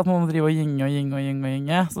trøtt selv, at man må drive og gynge.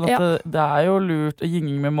 Så det jo lurt å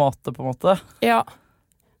gynging med måte, på en måte. Ja,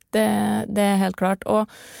 det helt klart.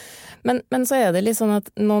 Men så det litt sånn at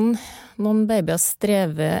noen babyer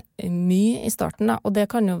strever mye i starten, da, og det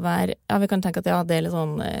kan jo være, vi kan tenke at det litt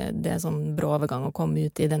sånn, det sånn brå overgang å komme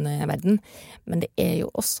ut i denne verden, men det jo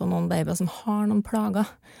også noen babyer som har noen plager,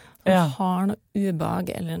 som har noe ubehag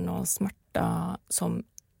eller noe smerter som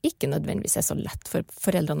ikke nødvendigvis så lett for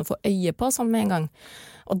foreldrene å få øye på sånn med en gang.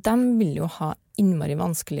 Og de vil jo ha innmari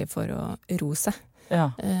vanskelig for å roe seg. Ja.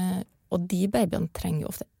 Og de babyene trenger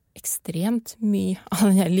jo ofte ekstremt mye av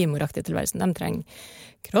den her livmoraktige tilværelsen. De trenger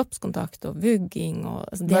kroppskontakt og vugging. Og,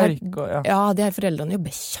 altså, de her foreldrene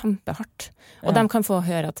jobber kjempehardt. Og de kan få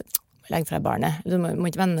høre at legg fra barnet, du må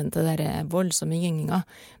ikke vende den til det der voldsomme gynginga.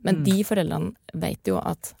 Men de foreldrene vet jo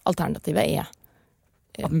at alternativet er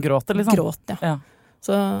at den gråter, liksom. Gråt, ja.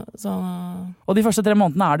 Så... Og de første 3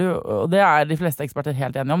 månedene det jo, og det de fleste eksperter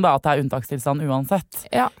helt enige om, da, at det unntakstilstand uansett.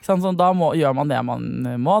 Ja. Så da gjør man det man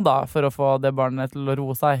må da, for å få det barnet til å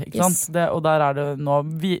roe seg. Ikke sant? Og der det nå,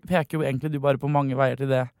 vi peker jo egentlig du bare på mange veier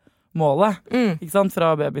til det målet, ikke sant?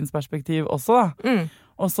 Fra babyens perspektiv også da.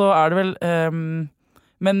 Og så det vel...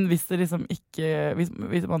 Men hvis det liksom ikke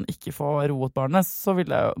hvis man ikke får roet barnet, så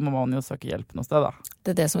må man jo søke hjelp noe sted da.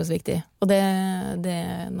 Det det som så viktig. Og det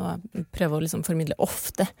noe jeg prøver å liksom formidle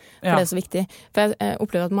ofte, for det så viktig. For jeg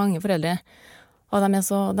opplever at mange foreldre, og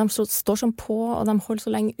de står sånn på, og de holder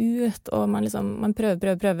så lenge ut, og man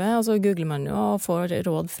prøver, og så googler man jo og får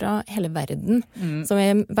råd fra hele verden, som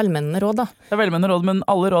velmenende råd da. Det velmenende råd, men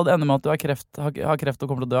alle råd ender med at du har kreft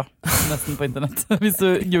og kommer til å dø, nesten på internett, hvis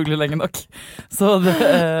du googler lenge nok. Så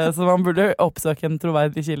man burde oppsøke en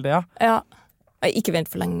troverdig kilde, ja. Ja, ikke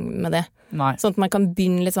vent for lenge med det. Nei. Sånn at man kan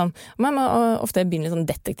begynne litt sånn, man må ofte begynne litt sånn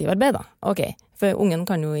detektivarbeid da. Ok, for ungen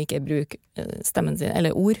kan jo ikke bruke stemmen sin,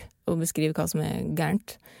 eller ord, og beskrive hva som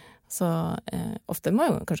gærent. Så ofte må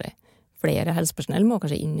jo kanskje flere helsepersonell må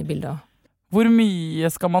kanskje inn i bildet. Hvor mye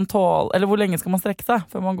skal man tåle, eller hvor lenge skal man strekke seg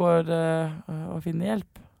før man går og finner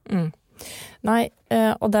hjelp? Nei,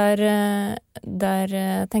 og der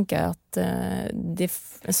tenker jeg at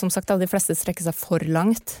som sagt, de fleste strekker seg for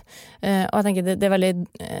langt. Og jeg tenker det veldig,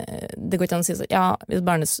 det går ikke an å si så, ja, hvis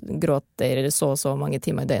barnet gråter så mange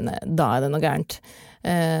timer i døgnet, da det noe gærent.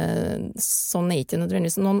 Sånn ikke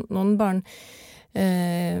nødvendigvis. Noen barn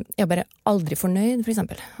bare aldri fornøyd, for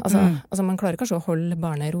eksempel. Altså man klarer kanskje å holde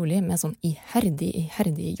barnet rolig med sånn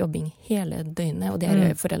iherdig jobbing hele døgnet, og de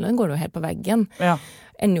her foreldrene går jo helt på veggen. Ja.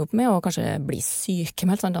 Ender opp med å kanskje bli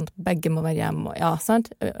sykemeldt, sånn at begge må være hjemme. Ja,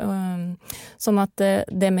 sant? Sånn at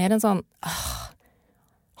det mer en sånn,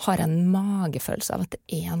 har jeg en magefølelse av at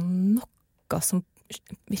det noe som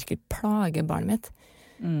virkelig plager barnet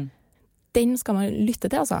mitt. Den skal man lytte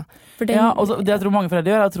til, altså. For og det jeg tror mange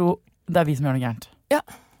foreldre gjør, jeg tror det vi som gjør noe gærent. Ja.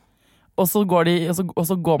 Og så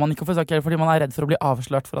går man ikke for søk fordi man redd for å bli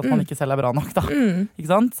avslørt for at man ikke selv bra nok, da.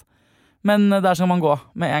 Ikke sant? Men der skal man gå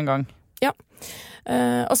med en gang. Ja.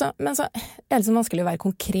 Men så det liksom vanskelig å være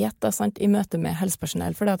konkret da, sant, i møte med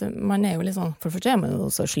helsepersonell, for man jo litt sånn, for det første man jo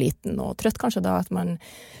så sliten og trøtt kanskje da, at man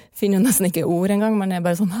finner jo nesten ikke ord engang, man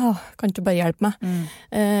bare sånn, kan du bare hjelpe meg?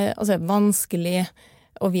 Og så det vanskelig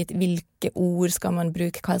å vite hvilke ord skal man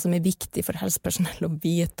bruke, hva som viktig for helsepersonell å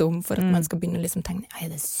vite om, for at man skal begynne å liksom tenke,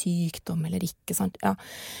 det sykdom eller ikke, sant? Ja.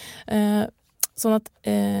 Sånn at,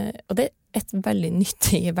 og det et veldig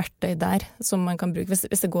nyttig verktøy der, som man kan bruke,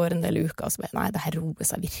 hvis det går en del uker, og så bare, nei, det her roer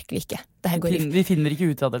seg virkelig ikke. Vi finner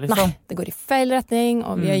ikke ut av det, liksom. Nei, det går i feil retning,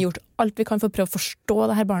 og vi har gjort alt vi kan for å prøve å forstå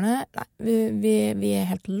det her barnet. Nei, vi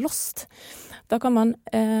helt lost. Da kan man,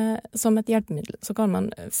 som et hjelpemiddel, så kan man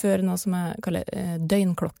føre noe som jeg kaller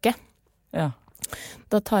døgnklokke. Ja.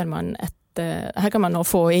 Da tar man her kan man nå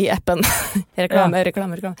få i appen reklame.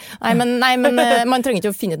 Nei, men man trenger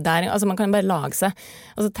ikke å finne det der, altså man kan bare lage seg,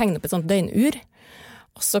 altså tegne opp et sånt døgnur,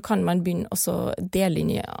 og så kan man begynne å dele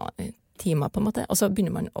inn i timer på en måte, og så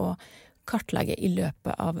begynner man å kartlegge i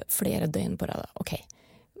løpet av flere døgn på rad. Ok,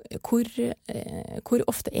 hvor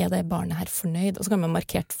ofte det barnet her fornøyd? Og så kan man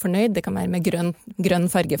markert fornøyd, det kan være med grønn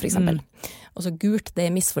farge for eksempel. Og så gult, det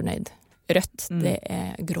misfornøyd. Rødt, det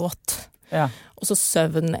gråt. Ja. Og så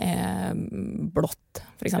søvn blått,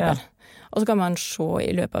 for eksempel. Ja. Og så kan man se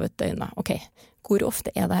i løpet av et døgn, ok, hvor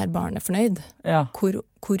ofte det her barnet fornøyd? Ja.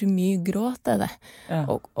 Hvor mye gråt det? Ja.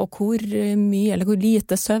 Og hvor mye, eller hvor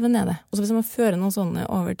lite søvn det? Og så hvis man fører noen sånne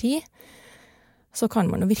over tid, så kan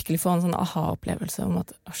man jo virkelig få en sånn aha-opplevelse om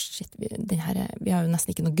at, shit, vi har jo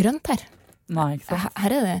nesten ikke noe grønt her. Nei, ikke sant.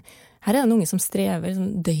 Her det en unge som strever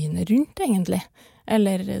døgnet rundt, egentlig.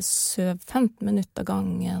 Eller søv 15 minutter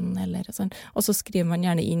gangen, eller sånn. Og så skriver man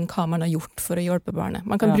gjerne inn hva man har gjort for å hjelpe barnet.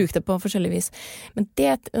 Man kan bruke det på forskjellige vis. Men det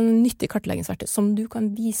et nyttig kartleggingsverktøy som du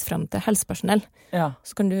kan vise frem til helsepersonell. Ja.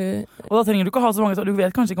 Så kan du... Og da trenger du ikke ha så mange, du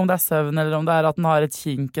vet kanskje ikke om det søvn, eller om det at den har et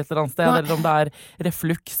kink et eller annet sted, eller om det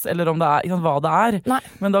refluks, eller om det ikke sant, hva det Nei.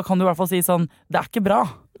 Men da kan du i hvert fall si sånn, det ikke bra.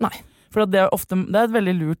 Nei. For det et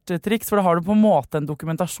veldig lurt triks, for da har du på en måte en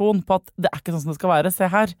dokumentasjon på at det ikke sånn som det skal være, se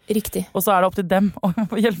her. Riktig. Og så det opp til dem å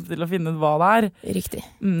hjelpe til å finne ut hva det Riktig.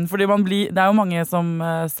 Fordi det jo mange som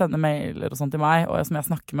sender mailer og sånt til meg, og som jeg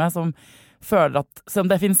snakker med, føler at, selv om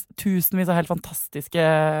det finnes tusenvis av helt fantastiske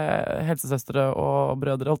helsesøstre og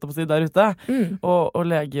brødre, holdt jeg på å si, der ute, og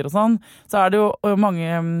leger og sånn, så det jo mange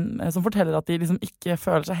som forteller at de liksom ikke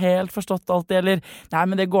føler seg helt forstått alltid, eller nei,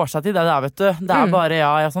 men det går seg til det der, vet du. Det bare,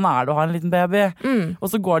 ja, sånn det å ha en liten baby. Og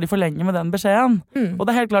så går de for lenge med den beskjeden. Og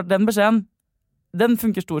det helt klart, den beskjeden, den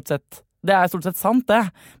funker stort sett. Det stort sett sant, det.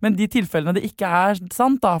 Men de tilfellene det ikke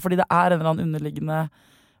sant, da, fordi det en eller annen underliggende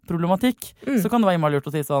problematikk, så kan det være innmari lurt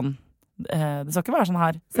å si sånn, det skal ikke være sånn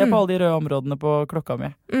her. Se på alle de røde områdene på klokka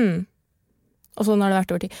mi. Og sånn har det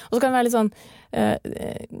vært over tid. Og så kan det være litt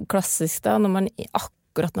sånn klassisk da,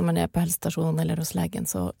 akkurat når man på helsestasjonen eller hos legen,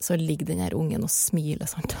 så ligger den her ungen og smiler,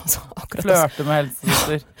 sant? Altså, flørte med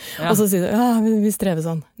helsesøster. Ja. Og så sier du, ja, vi strever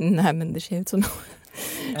sånn. Nei, men det ser ut som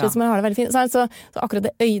man har det veldig fint. Så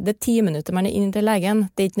akkurat det 10 minutter man inne til legen,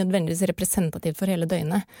 det ikke nødvendigvis representativt for hele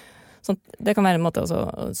døgnet. Så det kan være en måte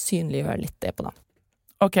å synliggjøre litt det på da.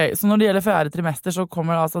 Ok, så når det gjelder 4. trimester, så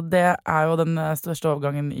kommer det jo den største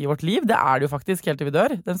overgangen i vårt liv. Det det jo faktisk helt til vi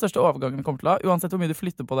dør. Den største overgangen vi kommer til å ha. Uansett hvor mye du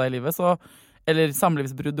flytter på deg i livet, eller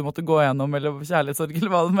samlivsbrudd du måtte gå gjennom, eller kjærlighetssorg,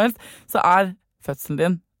 eller hva som helst, så fødselen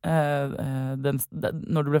din,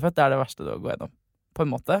 når du ble født, det det verste du går gjennom. På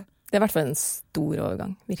en måte. Det i hvert fall en stor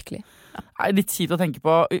overgang, virkelig. Ja. Det litt kjipt å tenke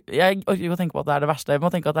på. Jeg orker ikke å tenke på at det det verste. Jeg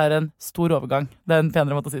må tenke at det en stor overgang. Det en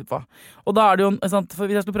penere måte å si det på. Og da det jo, sant, for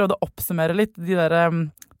hvis jeg skulle prøve å oppsummere litt de der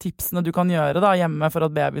tipsene du kan gjøre da, hjemme for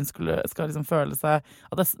at babyen skal liksom føle seg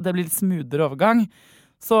at det blir litt smoothere overgang,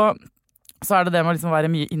 så det med å liksom være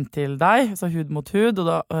mye inntil deg, så hud mot hud, og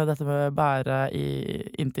da dette med bære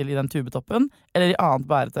inntil i den tubetoppen, eller i annet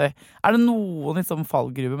bæretøy. Det noen liksom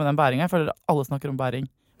fallgruve med den bæringen? Jeg føler alle snakker om bæring.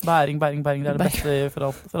 Bæring, det det beste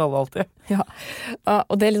for alle alltid. Ja,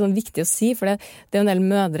 og det litt sånn viktig å si, for det jo en del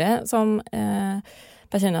mødre som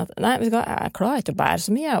bare kjenner at nei, jeg klarer ikke å bære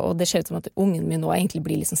så mye, og det ser ut som at ungen min nå egentlig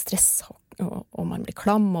blir litt sånn stress, og man blir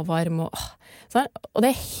klam og varm, og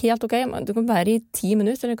det helt ok. Du kan bære i 10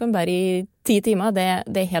 minutter, eller du kan bære i 10 timer,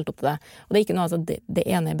 det helt opp til deg. Og det ikke noe, altså det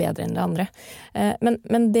ene bedre enn det andre.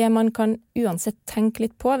 Men det man kan uansett tenke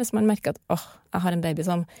litt på, hvis man merker at jeg har en baby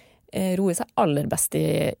som roer seg aller best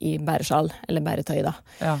i bæresjal, eller bæretøy da.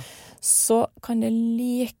 Ja. Så kan det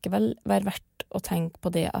likevel være verdt å tenke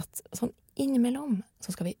på det at sånn innimellom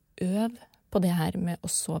så skal vi øve på det her med å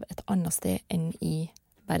sove et annet sted enn i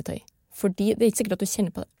bæretøy. Fordi det ikke sikkert at du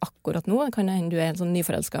kjenner på det akkurat nå. Det kan hende du en sånn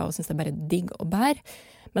nyforelsket og synes det bare digg å bære.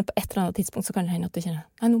 Men på et eller annet tidspunkt så kan det hende at du kjenner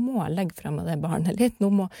nei, nå må jeg legge frem med det barnet litt.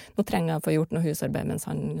 Nå trenger jeg å få gjort noe husarbeid mens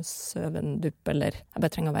han søver en dupp, eller jeg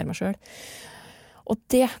bare trenger å være meg selv. Og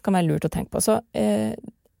det kan være lurt å tenke på. Så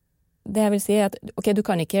det jeg vil si at ok, du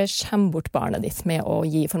kan ikke skjemme bort barnet ditt med å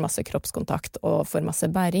gi for masse kroppskontakt og for masse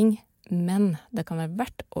bæring, men det kan være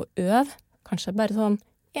verdt å øve, kanskje bare sånn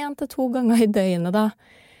 1 til 2 ganger i døgnet da.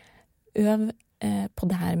 Øv på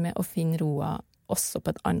det her med å finne roa også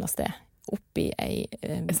på et annet sted. Oppi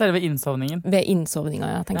Selve innsovningen. Ved innsovninga,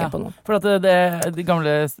 tenker jeg på nå. For at de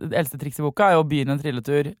gamle eldste triks i boka jo å begynne en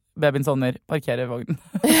trilletur, babyen sovner, parkere vognen.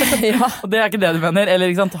 Ja. Og det ikke det du mener.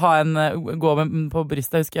 Eller ikke sant, gå på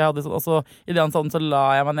brystet. Jeg husker jeg hadde sånn, og så i det han sovnet så la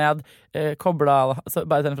jeg meg ned, kobla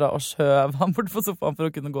bare til fra og skjøv han bort på sofaen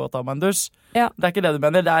for å kunne gå og ta meg en dusj. Ja. Det ikke det du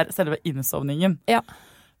mener, det selve innsovningen. Ja.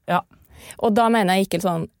 Og da mener jeg ikke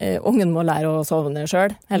sånn, ungen må lære å sovne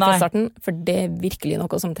selv, helt fra starten, for det virkelig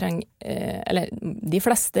noe som trenger, eller de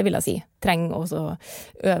fleste vil jeg si, trenger også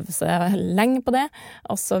øve seg lenge på det,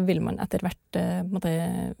 og så vil man etter hvert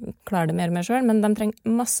klare det mer og mer selv, men de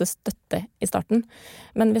trenger masse støtte i starten.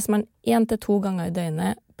 Men hvis man 1 til 2 ganger i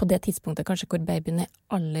døgnet, på det tidspunktet kanskje hvor babyen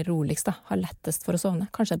aller roligst, da, har lettest for å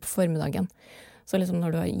sovne, kanskje på formiddagen, så liksom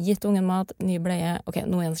når du har gitt ungen mat, ny bleie, ok,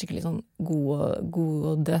 nå den skikkelig sånn god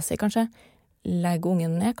og døsig kanskje, legg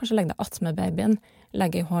ungen ned, kanskje legg deg attmed babyen,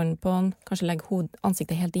 legg i hånden på den, kanskje legg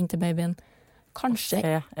ansiktet helt inn til babyen, kanskje,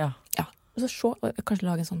 ja, og så kanskje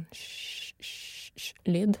lage en sånn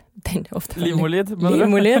lyd, den ofte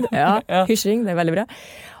livmorlyd, ja, hysjing, det veldig bra,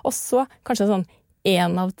 og så kanskje sånn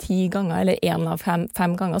 1 av 10 ganger, eller 1 av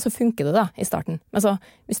 5 ganger, så funker det da i starten, men så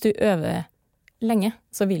hvis du øver lenge,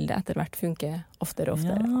 så vil det etter hvert funke oftere og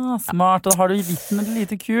oftere. Ja, smart. Og da har du gitt den et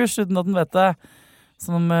lite kurs uten at den vet det,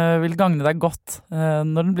 som vil gagne deg godt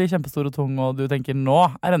når den blir kjempestor og tung, og du tenker, nå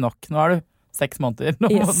det nok. Nå du 6 måneder. Nå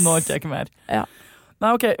orker jeg ikke mer. Ja.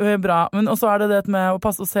 Nei, ok, bra. Men også det med å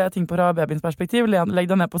passe å se ting på fra babyens perspektiv. Legg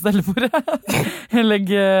deg ned på stellebordet. Legg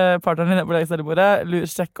partneren din ned på stellebordet.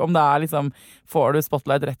 Sjekk om det liksom, får du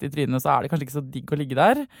spotlight rett i trynet, så det kanskje ikke så digg å ligge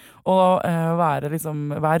der. Og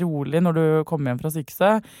vær rolig når du kommer hjem fra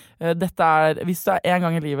sykehuset. Dette hvis du en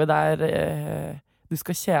gang i livet der du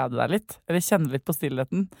skal kjede deg litt, eller kjenne litt på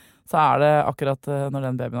stillheten, så det akkurat når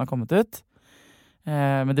den babyen har kommet ut.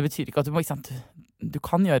 Men det betyr ikke at du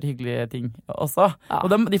kan gjøre hyggelige ting også. Ja. Og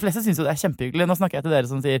de fleste synes jo det kjempehyggelig. Nå snakker jeg til dere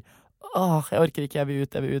som sier jeg orker ikke, jeg vil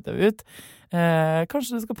ut.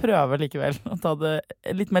 Kanskje du skal prøve likevel å ta det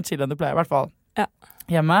litt mer chill enn du pleier, i hvert fall. Ja.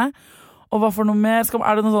 Hjemme. Og hva for noe mer?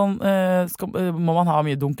 Er det noe sånn, må man ha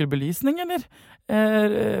mye dunkel belysning, eller?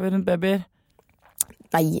 Rundt babyer?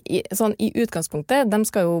 Nei, i utgangspunktet, de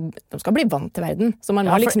skal bli vant til verden. Så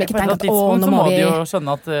man må liksom ikke tenke at, nå må vi... Så må de jo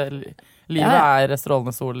skjønne at livet er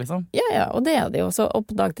strålende sol, liksom. Ja, og det er det jo. Og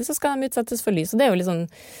på dagtid så skal de utsettes for lys, og det er jo liksom,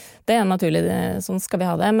 det er naturlig, sånn skal vi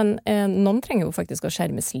ha det. Men noen trenger jo faktisk å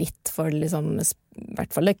skjermes litt for liksom, i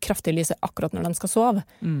hvert fall det kraftige lyset akkurat når de skal sove.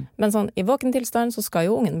 Men sånn, i våken tilstand så skal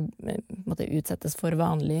jo ungen utsettes for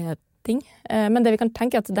vanlige ting. Men det vi kan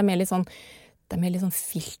tenke er at de er litt sånn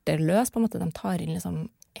filterløs, på en måte. De tar inn liksom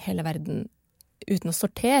hele verden uten å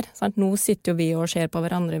sortere. Sant? Nå sitter jo vi og ser på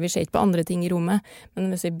hverandre, vi ser ikke på andre ting i rommet, men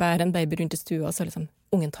hvis vi bærer en baby rundt i stua, så liksom,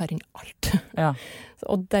 ungen tar inn alt. Ja.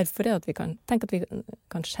 Og derfor er det at vi kan tenke at vi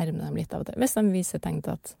kan skjerme dem litt av og til, hvis de viser tegn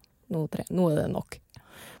til at nå er det nok.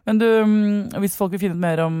 Men du, hvis folk vil finne ut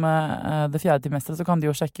mer om det 4. trimesteret, så kan de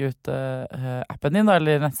jo sjekke ut appen din, da,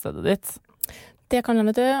 eller nettstedet ditt. Det kan jeg,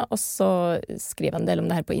 vet du, og så skriver en del om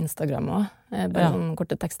det her på Instagram også, bare noen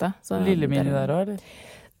korte tekster. Lille Mini der også, eller?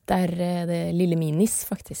 Der er det Lille Minis,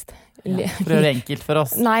 faktisk. Ja, for det er enkelt for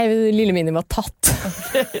oss. Nei, Lille Mini var tatt.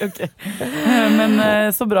 Ok. Men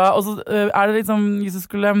så bra. Og så er det liksom, hvis du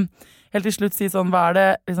skulle helt til slutt si sånn, hva er det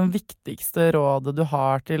liksom viktigste rådet du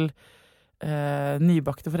har til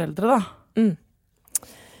nybakte foreldre, da?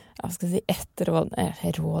 Jeg skal si ett råd,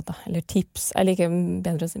 eller tips. Jeg liker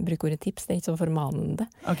bedre å bruke ordet tips, det er ikke så formanende.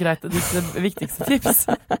 Greit, det viktigste tips.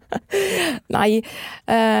 Nei,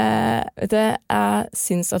 vet du, jeg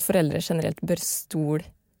synes at foreldre generelt bør stole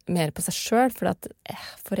mer på seg selv, for at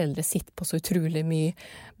foreldre sitter på så utrolig mye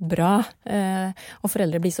bra, og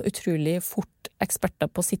foreldre blir så utrolig fort eksperter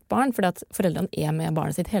på sitt barn, fordi at foreldrene er med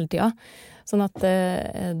barnet sitt hele tiden. Sånn at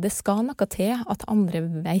det skal noe til at andre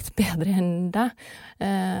vet bedre enn deg,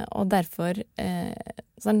 og derfor,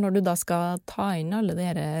 når du da skal ta inn alle de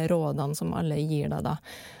her rådene som alle gir deg da,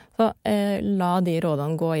 så la de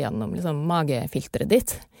rådene gå gjennom liksom, magefilteret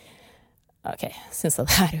ditt. Ok, synes jeg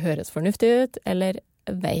det her høres fornuftig ut, eller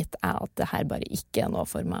vet jeg at det her bare ikke er noe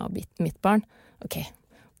for meg og mitt barn? Ok,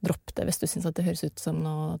 dropp det hvis du synes at det høres ut som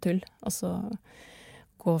noe tull, og så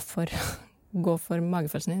gå for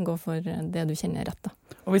magefølelsen din, gå for det du kjenner rett da.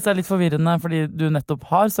 Og hvis det er litt forvirrende fordi du nettopp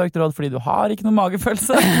har søkt råd fordi du har ikke noe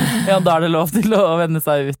magefølelse, ja, da er det lov til å vende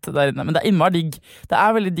seg ut der inne. Men det er innmari digg. Det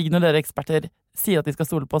er veldig digg når dere eksperter sier at de skal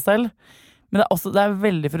stole på oss selv, men det er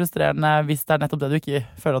veldig frustrerende hvis det er nettopp det du ikke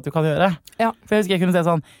føler at du kan gjøre. Ja. For jeg husker jeg kunne si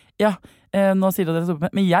sånn, nå sier dere stole på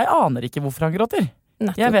meg, men jeg aner ikke hvorfor han gråter.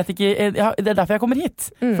 Jeg vet ikke, det er derfor jeg kommer hit.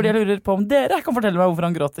 Fordi jeg lurer på om dere kan fortelle meg hvorfor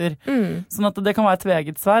han gråter. Sånn at det kan være et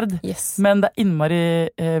tveegget sverd. Yes. Men det er innmari,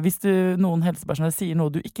 hvis noen helsepersonell sier noe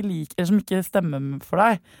du ikke liker, eller som ikke stemmer for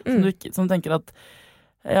deg, som tenker at,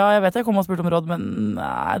 ja, jeg vet jeg kom og spurt om råd, men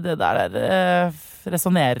nei, det der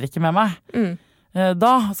resonerer ikke med meg.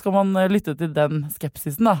 Da skal man lytte til den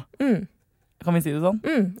skepsisen da. Kan vi si det sånn?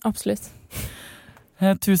 Absolutt.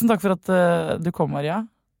 Tusen takk for at du kom, Maria.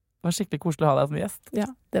 Det var skikkelig koselig å ha deg som gjest. Ja,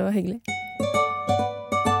 det var hyggelig.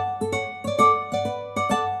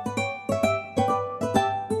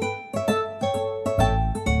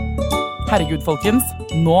 Herregud, folkens.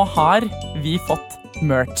 Nå har vi fått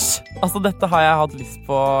merch. Altså, dette har jeg hatt lyst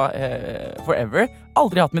på forever.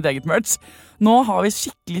 Aldri hatt mitt eget merch. Nå har vi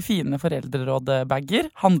skikkelig fine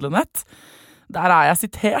foreldrerådbager, handlenett. Der er jeg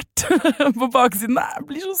sitert på baksiden. Jeg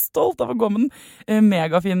blir så stolt av å gå med den.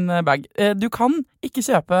 Megafin bag. Du kan ikke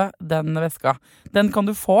kjøpe den veska. Den kan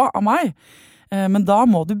du få av meg. Men da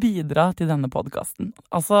må du bidra til denne podcasten.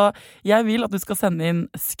 Altså, jeg vil at du skal sende inn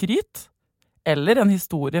skryt, eller en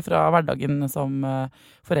historie fra hverdagen som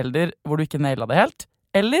forelder, hvor du ikke nailet det helt,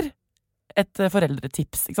 eller et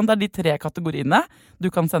foreldretips. Ikke sant? Det er de 3 kategoriene du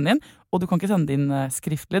kan sende inn, og du kan ikke sende det inn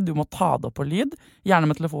skriftlig. Du må ta det opp på lyd, gjerne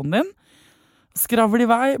med telefonen din. Skravl i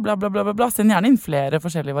vei, bla bla bla bla. Send gjerne inn flere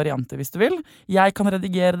forskjellige varianter hvis du vil. Jeg kan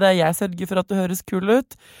redigere det, jeg sørger for at det høres kul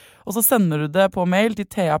ut. Og så sender du det på mail til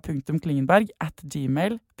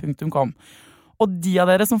thea.klingenberg@gmail.com. Og de av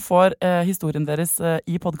dere som får historien deres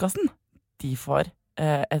i podcasten, de får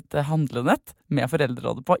et handlenett med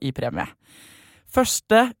foreldrerådet på i premie.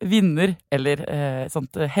 Første vinner, eller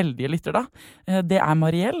sånt heldige lytter da, det er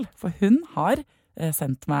Marielle, for hun har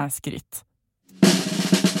sendt meg skryt.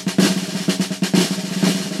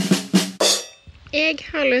 Jeg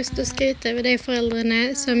har lyst til å skryte over de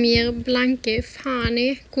foreldrene som gir blanke faen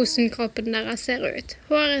i hvordan kroppen deres ser ut.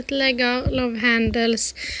 Hårete legger, love handles,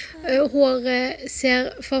 håret ser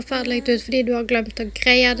forferdelig ut fordi du har glemt å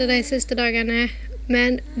greie det de siste dagene,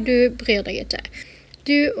 men du bryr deg ikke.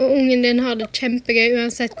 Du og ungen din har det kjempegøy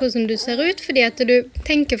uansett hvordan du ser ut, fordi at du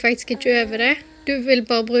tenker faktisk ikke over det. Du vil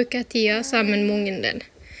bare bruke tida sammen med ungen din.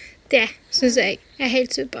 Det synes jeg er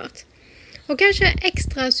helt supert. Og kanskje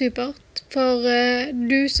ekstra supert for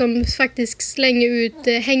du som faktisk slenger ut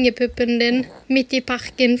hengepuppen din midt i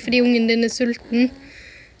parken fordi ungen din er sulten,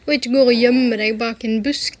 og ikke går og gjemmer deg bak en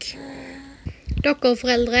busk. Dere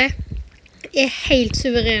foreldre er helt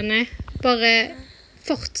suverene. Bare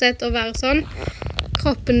fortsett å være sånn.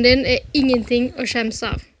 Kroppen din er ingenting å skjemmes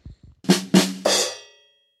av.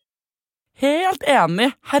 Helt enig.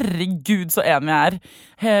 Herregud, så enig jeg er.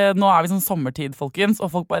 Nå er vi sånn sommertid, folkens, og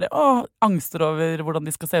folk bare angster over hvordan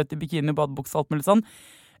de skal se ut i bikini og badebukse og alt mulig sånn.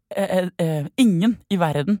 Ingen i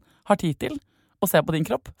verden har tid til å se på din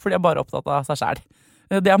kropp, for de er bare opptatt av seg selv.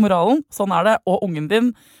 Det er moralen, sånn er det, og ungen din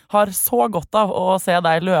har så godt av å se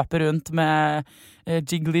deg løpe rundt med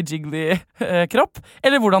jiggly kropp,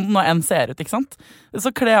 eller hvordan den nå enn ser ut, ikke sant?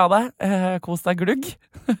 Så kle av deg, kos deg glugg.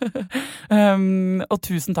 Og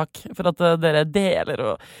tusen takk for at dere deler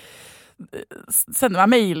og sender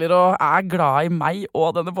meg mailer og er glad i meg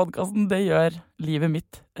og denne podcasten. Det gjør livet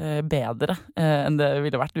mitt bedre enn det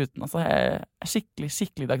ville vært uten. Altså, jeg er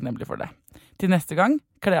skikkelig takknemlig for det. Til neste gang,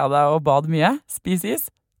 kle av deg og bad mye, spis is,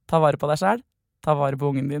 ta vare på deg selv, ta vare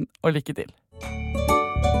på ungen din, og lykke til.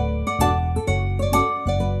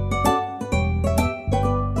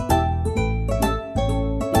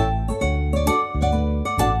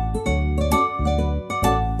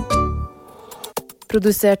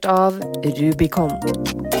 Produsert av Rubicon.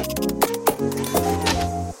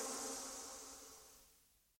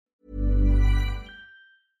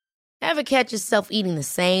 Ever catch yourself eating the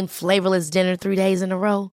same flavorless dinner 3 days in a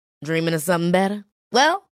row? Dreaming of something better?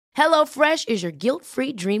 Well, HelloFresh is your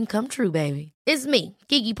guilt-free dream come true, baby. It's me,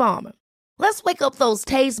 Keke Palmer. Let's wake up those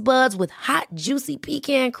taste buds with hot, juicy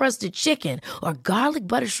pecan-crusted chicken or garlic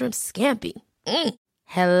butter shrimp scampi.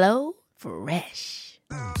 HelloFresh.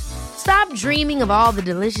 Stop dreaming of all the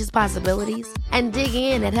delicious possibilities and dig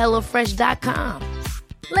in at HelloFresh.com.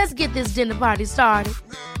 Let's get this dinner party started.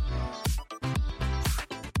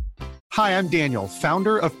 Hi, I'm Daniel,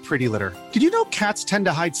 founder of Pretty Litter. Did you know cats tend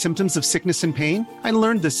to hide symptoms of sickness and pain? I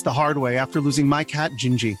learned this the hard way after losing my cat,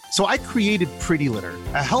 Gingy. So I created Pretty Litter,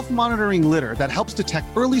 a health monitoring litter that helps detect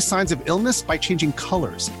early signs of illness by changing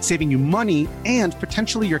colors, saving you money and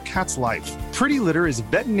potentially your cat's life. Pretty Litter is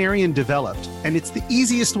veterinarian developed, and it's the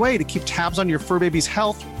easiest way to keep tabs on your fur baby's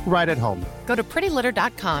health right at home. Go to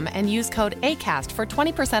prettylitter.com and use code ACAST for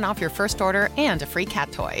 20% off your first order and a free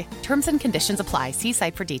cat toy. Terms and conditions apply. See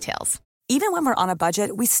site for details. Even when we're on a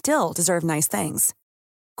budget, we still deserve nice things.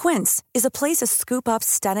 Quince is a place to scoop up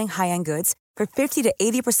stunning high-end goods for 50 to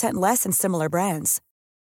 80% less than similar brands.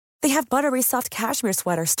 They have buttery soft cashmere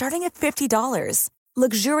sweaters starting at $50,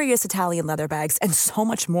 luxurious Italian leather bags, and so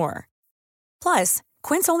much more. Plus,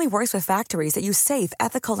 Quince only works with factories that use safe,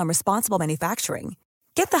 ethical, and responsible manufacturing.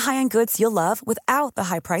 Get the high-end goods you'll love without the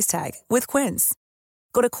high price tag with Quince.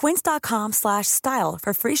 Go to quince.com/style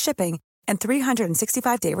for free shipping and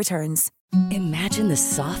 365-day returns. Imagine the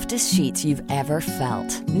softest sheets you've ever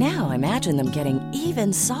felt. Now imagine them getting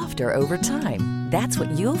even softer over time. That's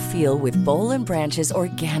what you'll feel with Boll & Branch's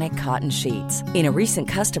organic cotton sheets. In a recent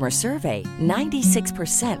customer survey,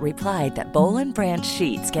 96% replied that Boll & Branch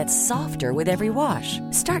sheets get softer with every wash.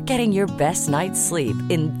 Start getting your best night's sleep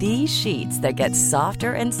in these sheets that get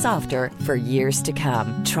softer and softer for years to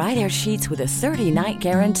come. Try their sheets with a 30-night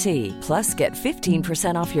guarantee. Plus, get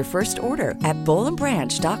 15% off your first order at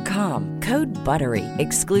bollandbranch.com. Code BUTTERY.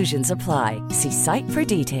 Exclusions apply. See site for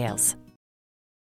details.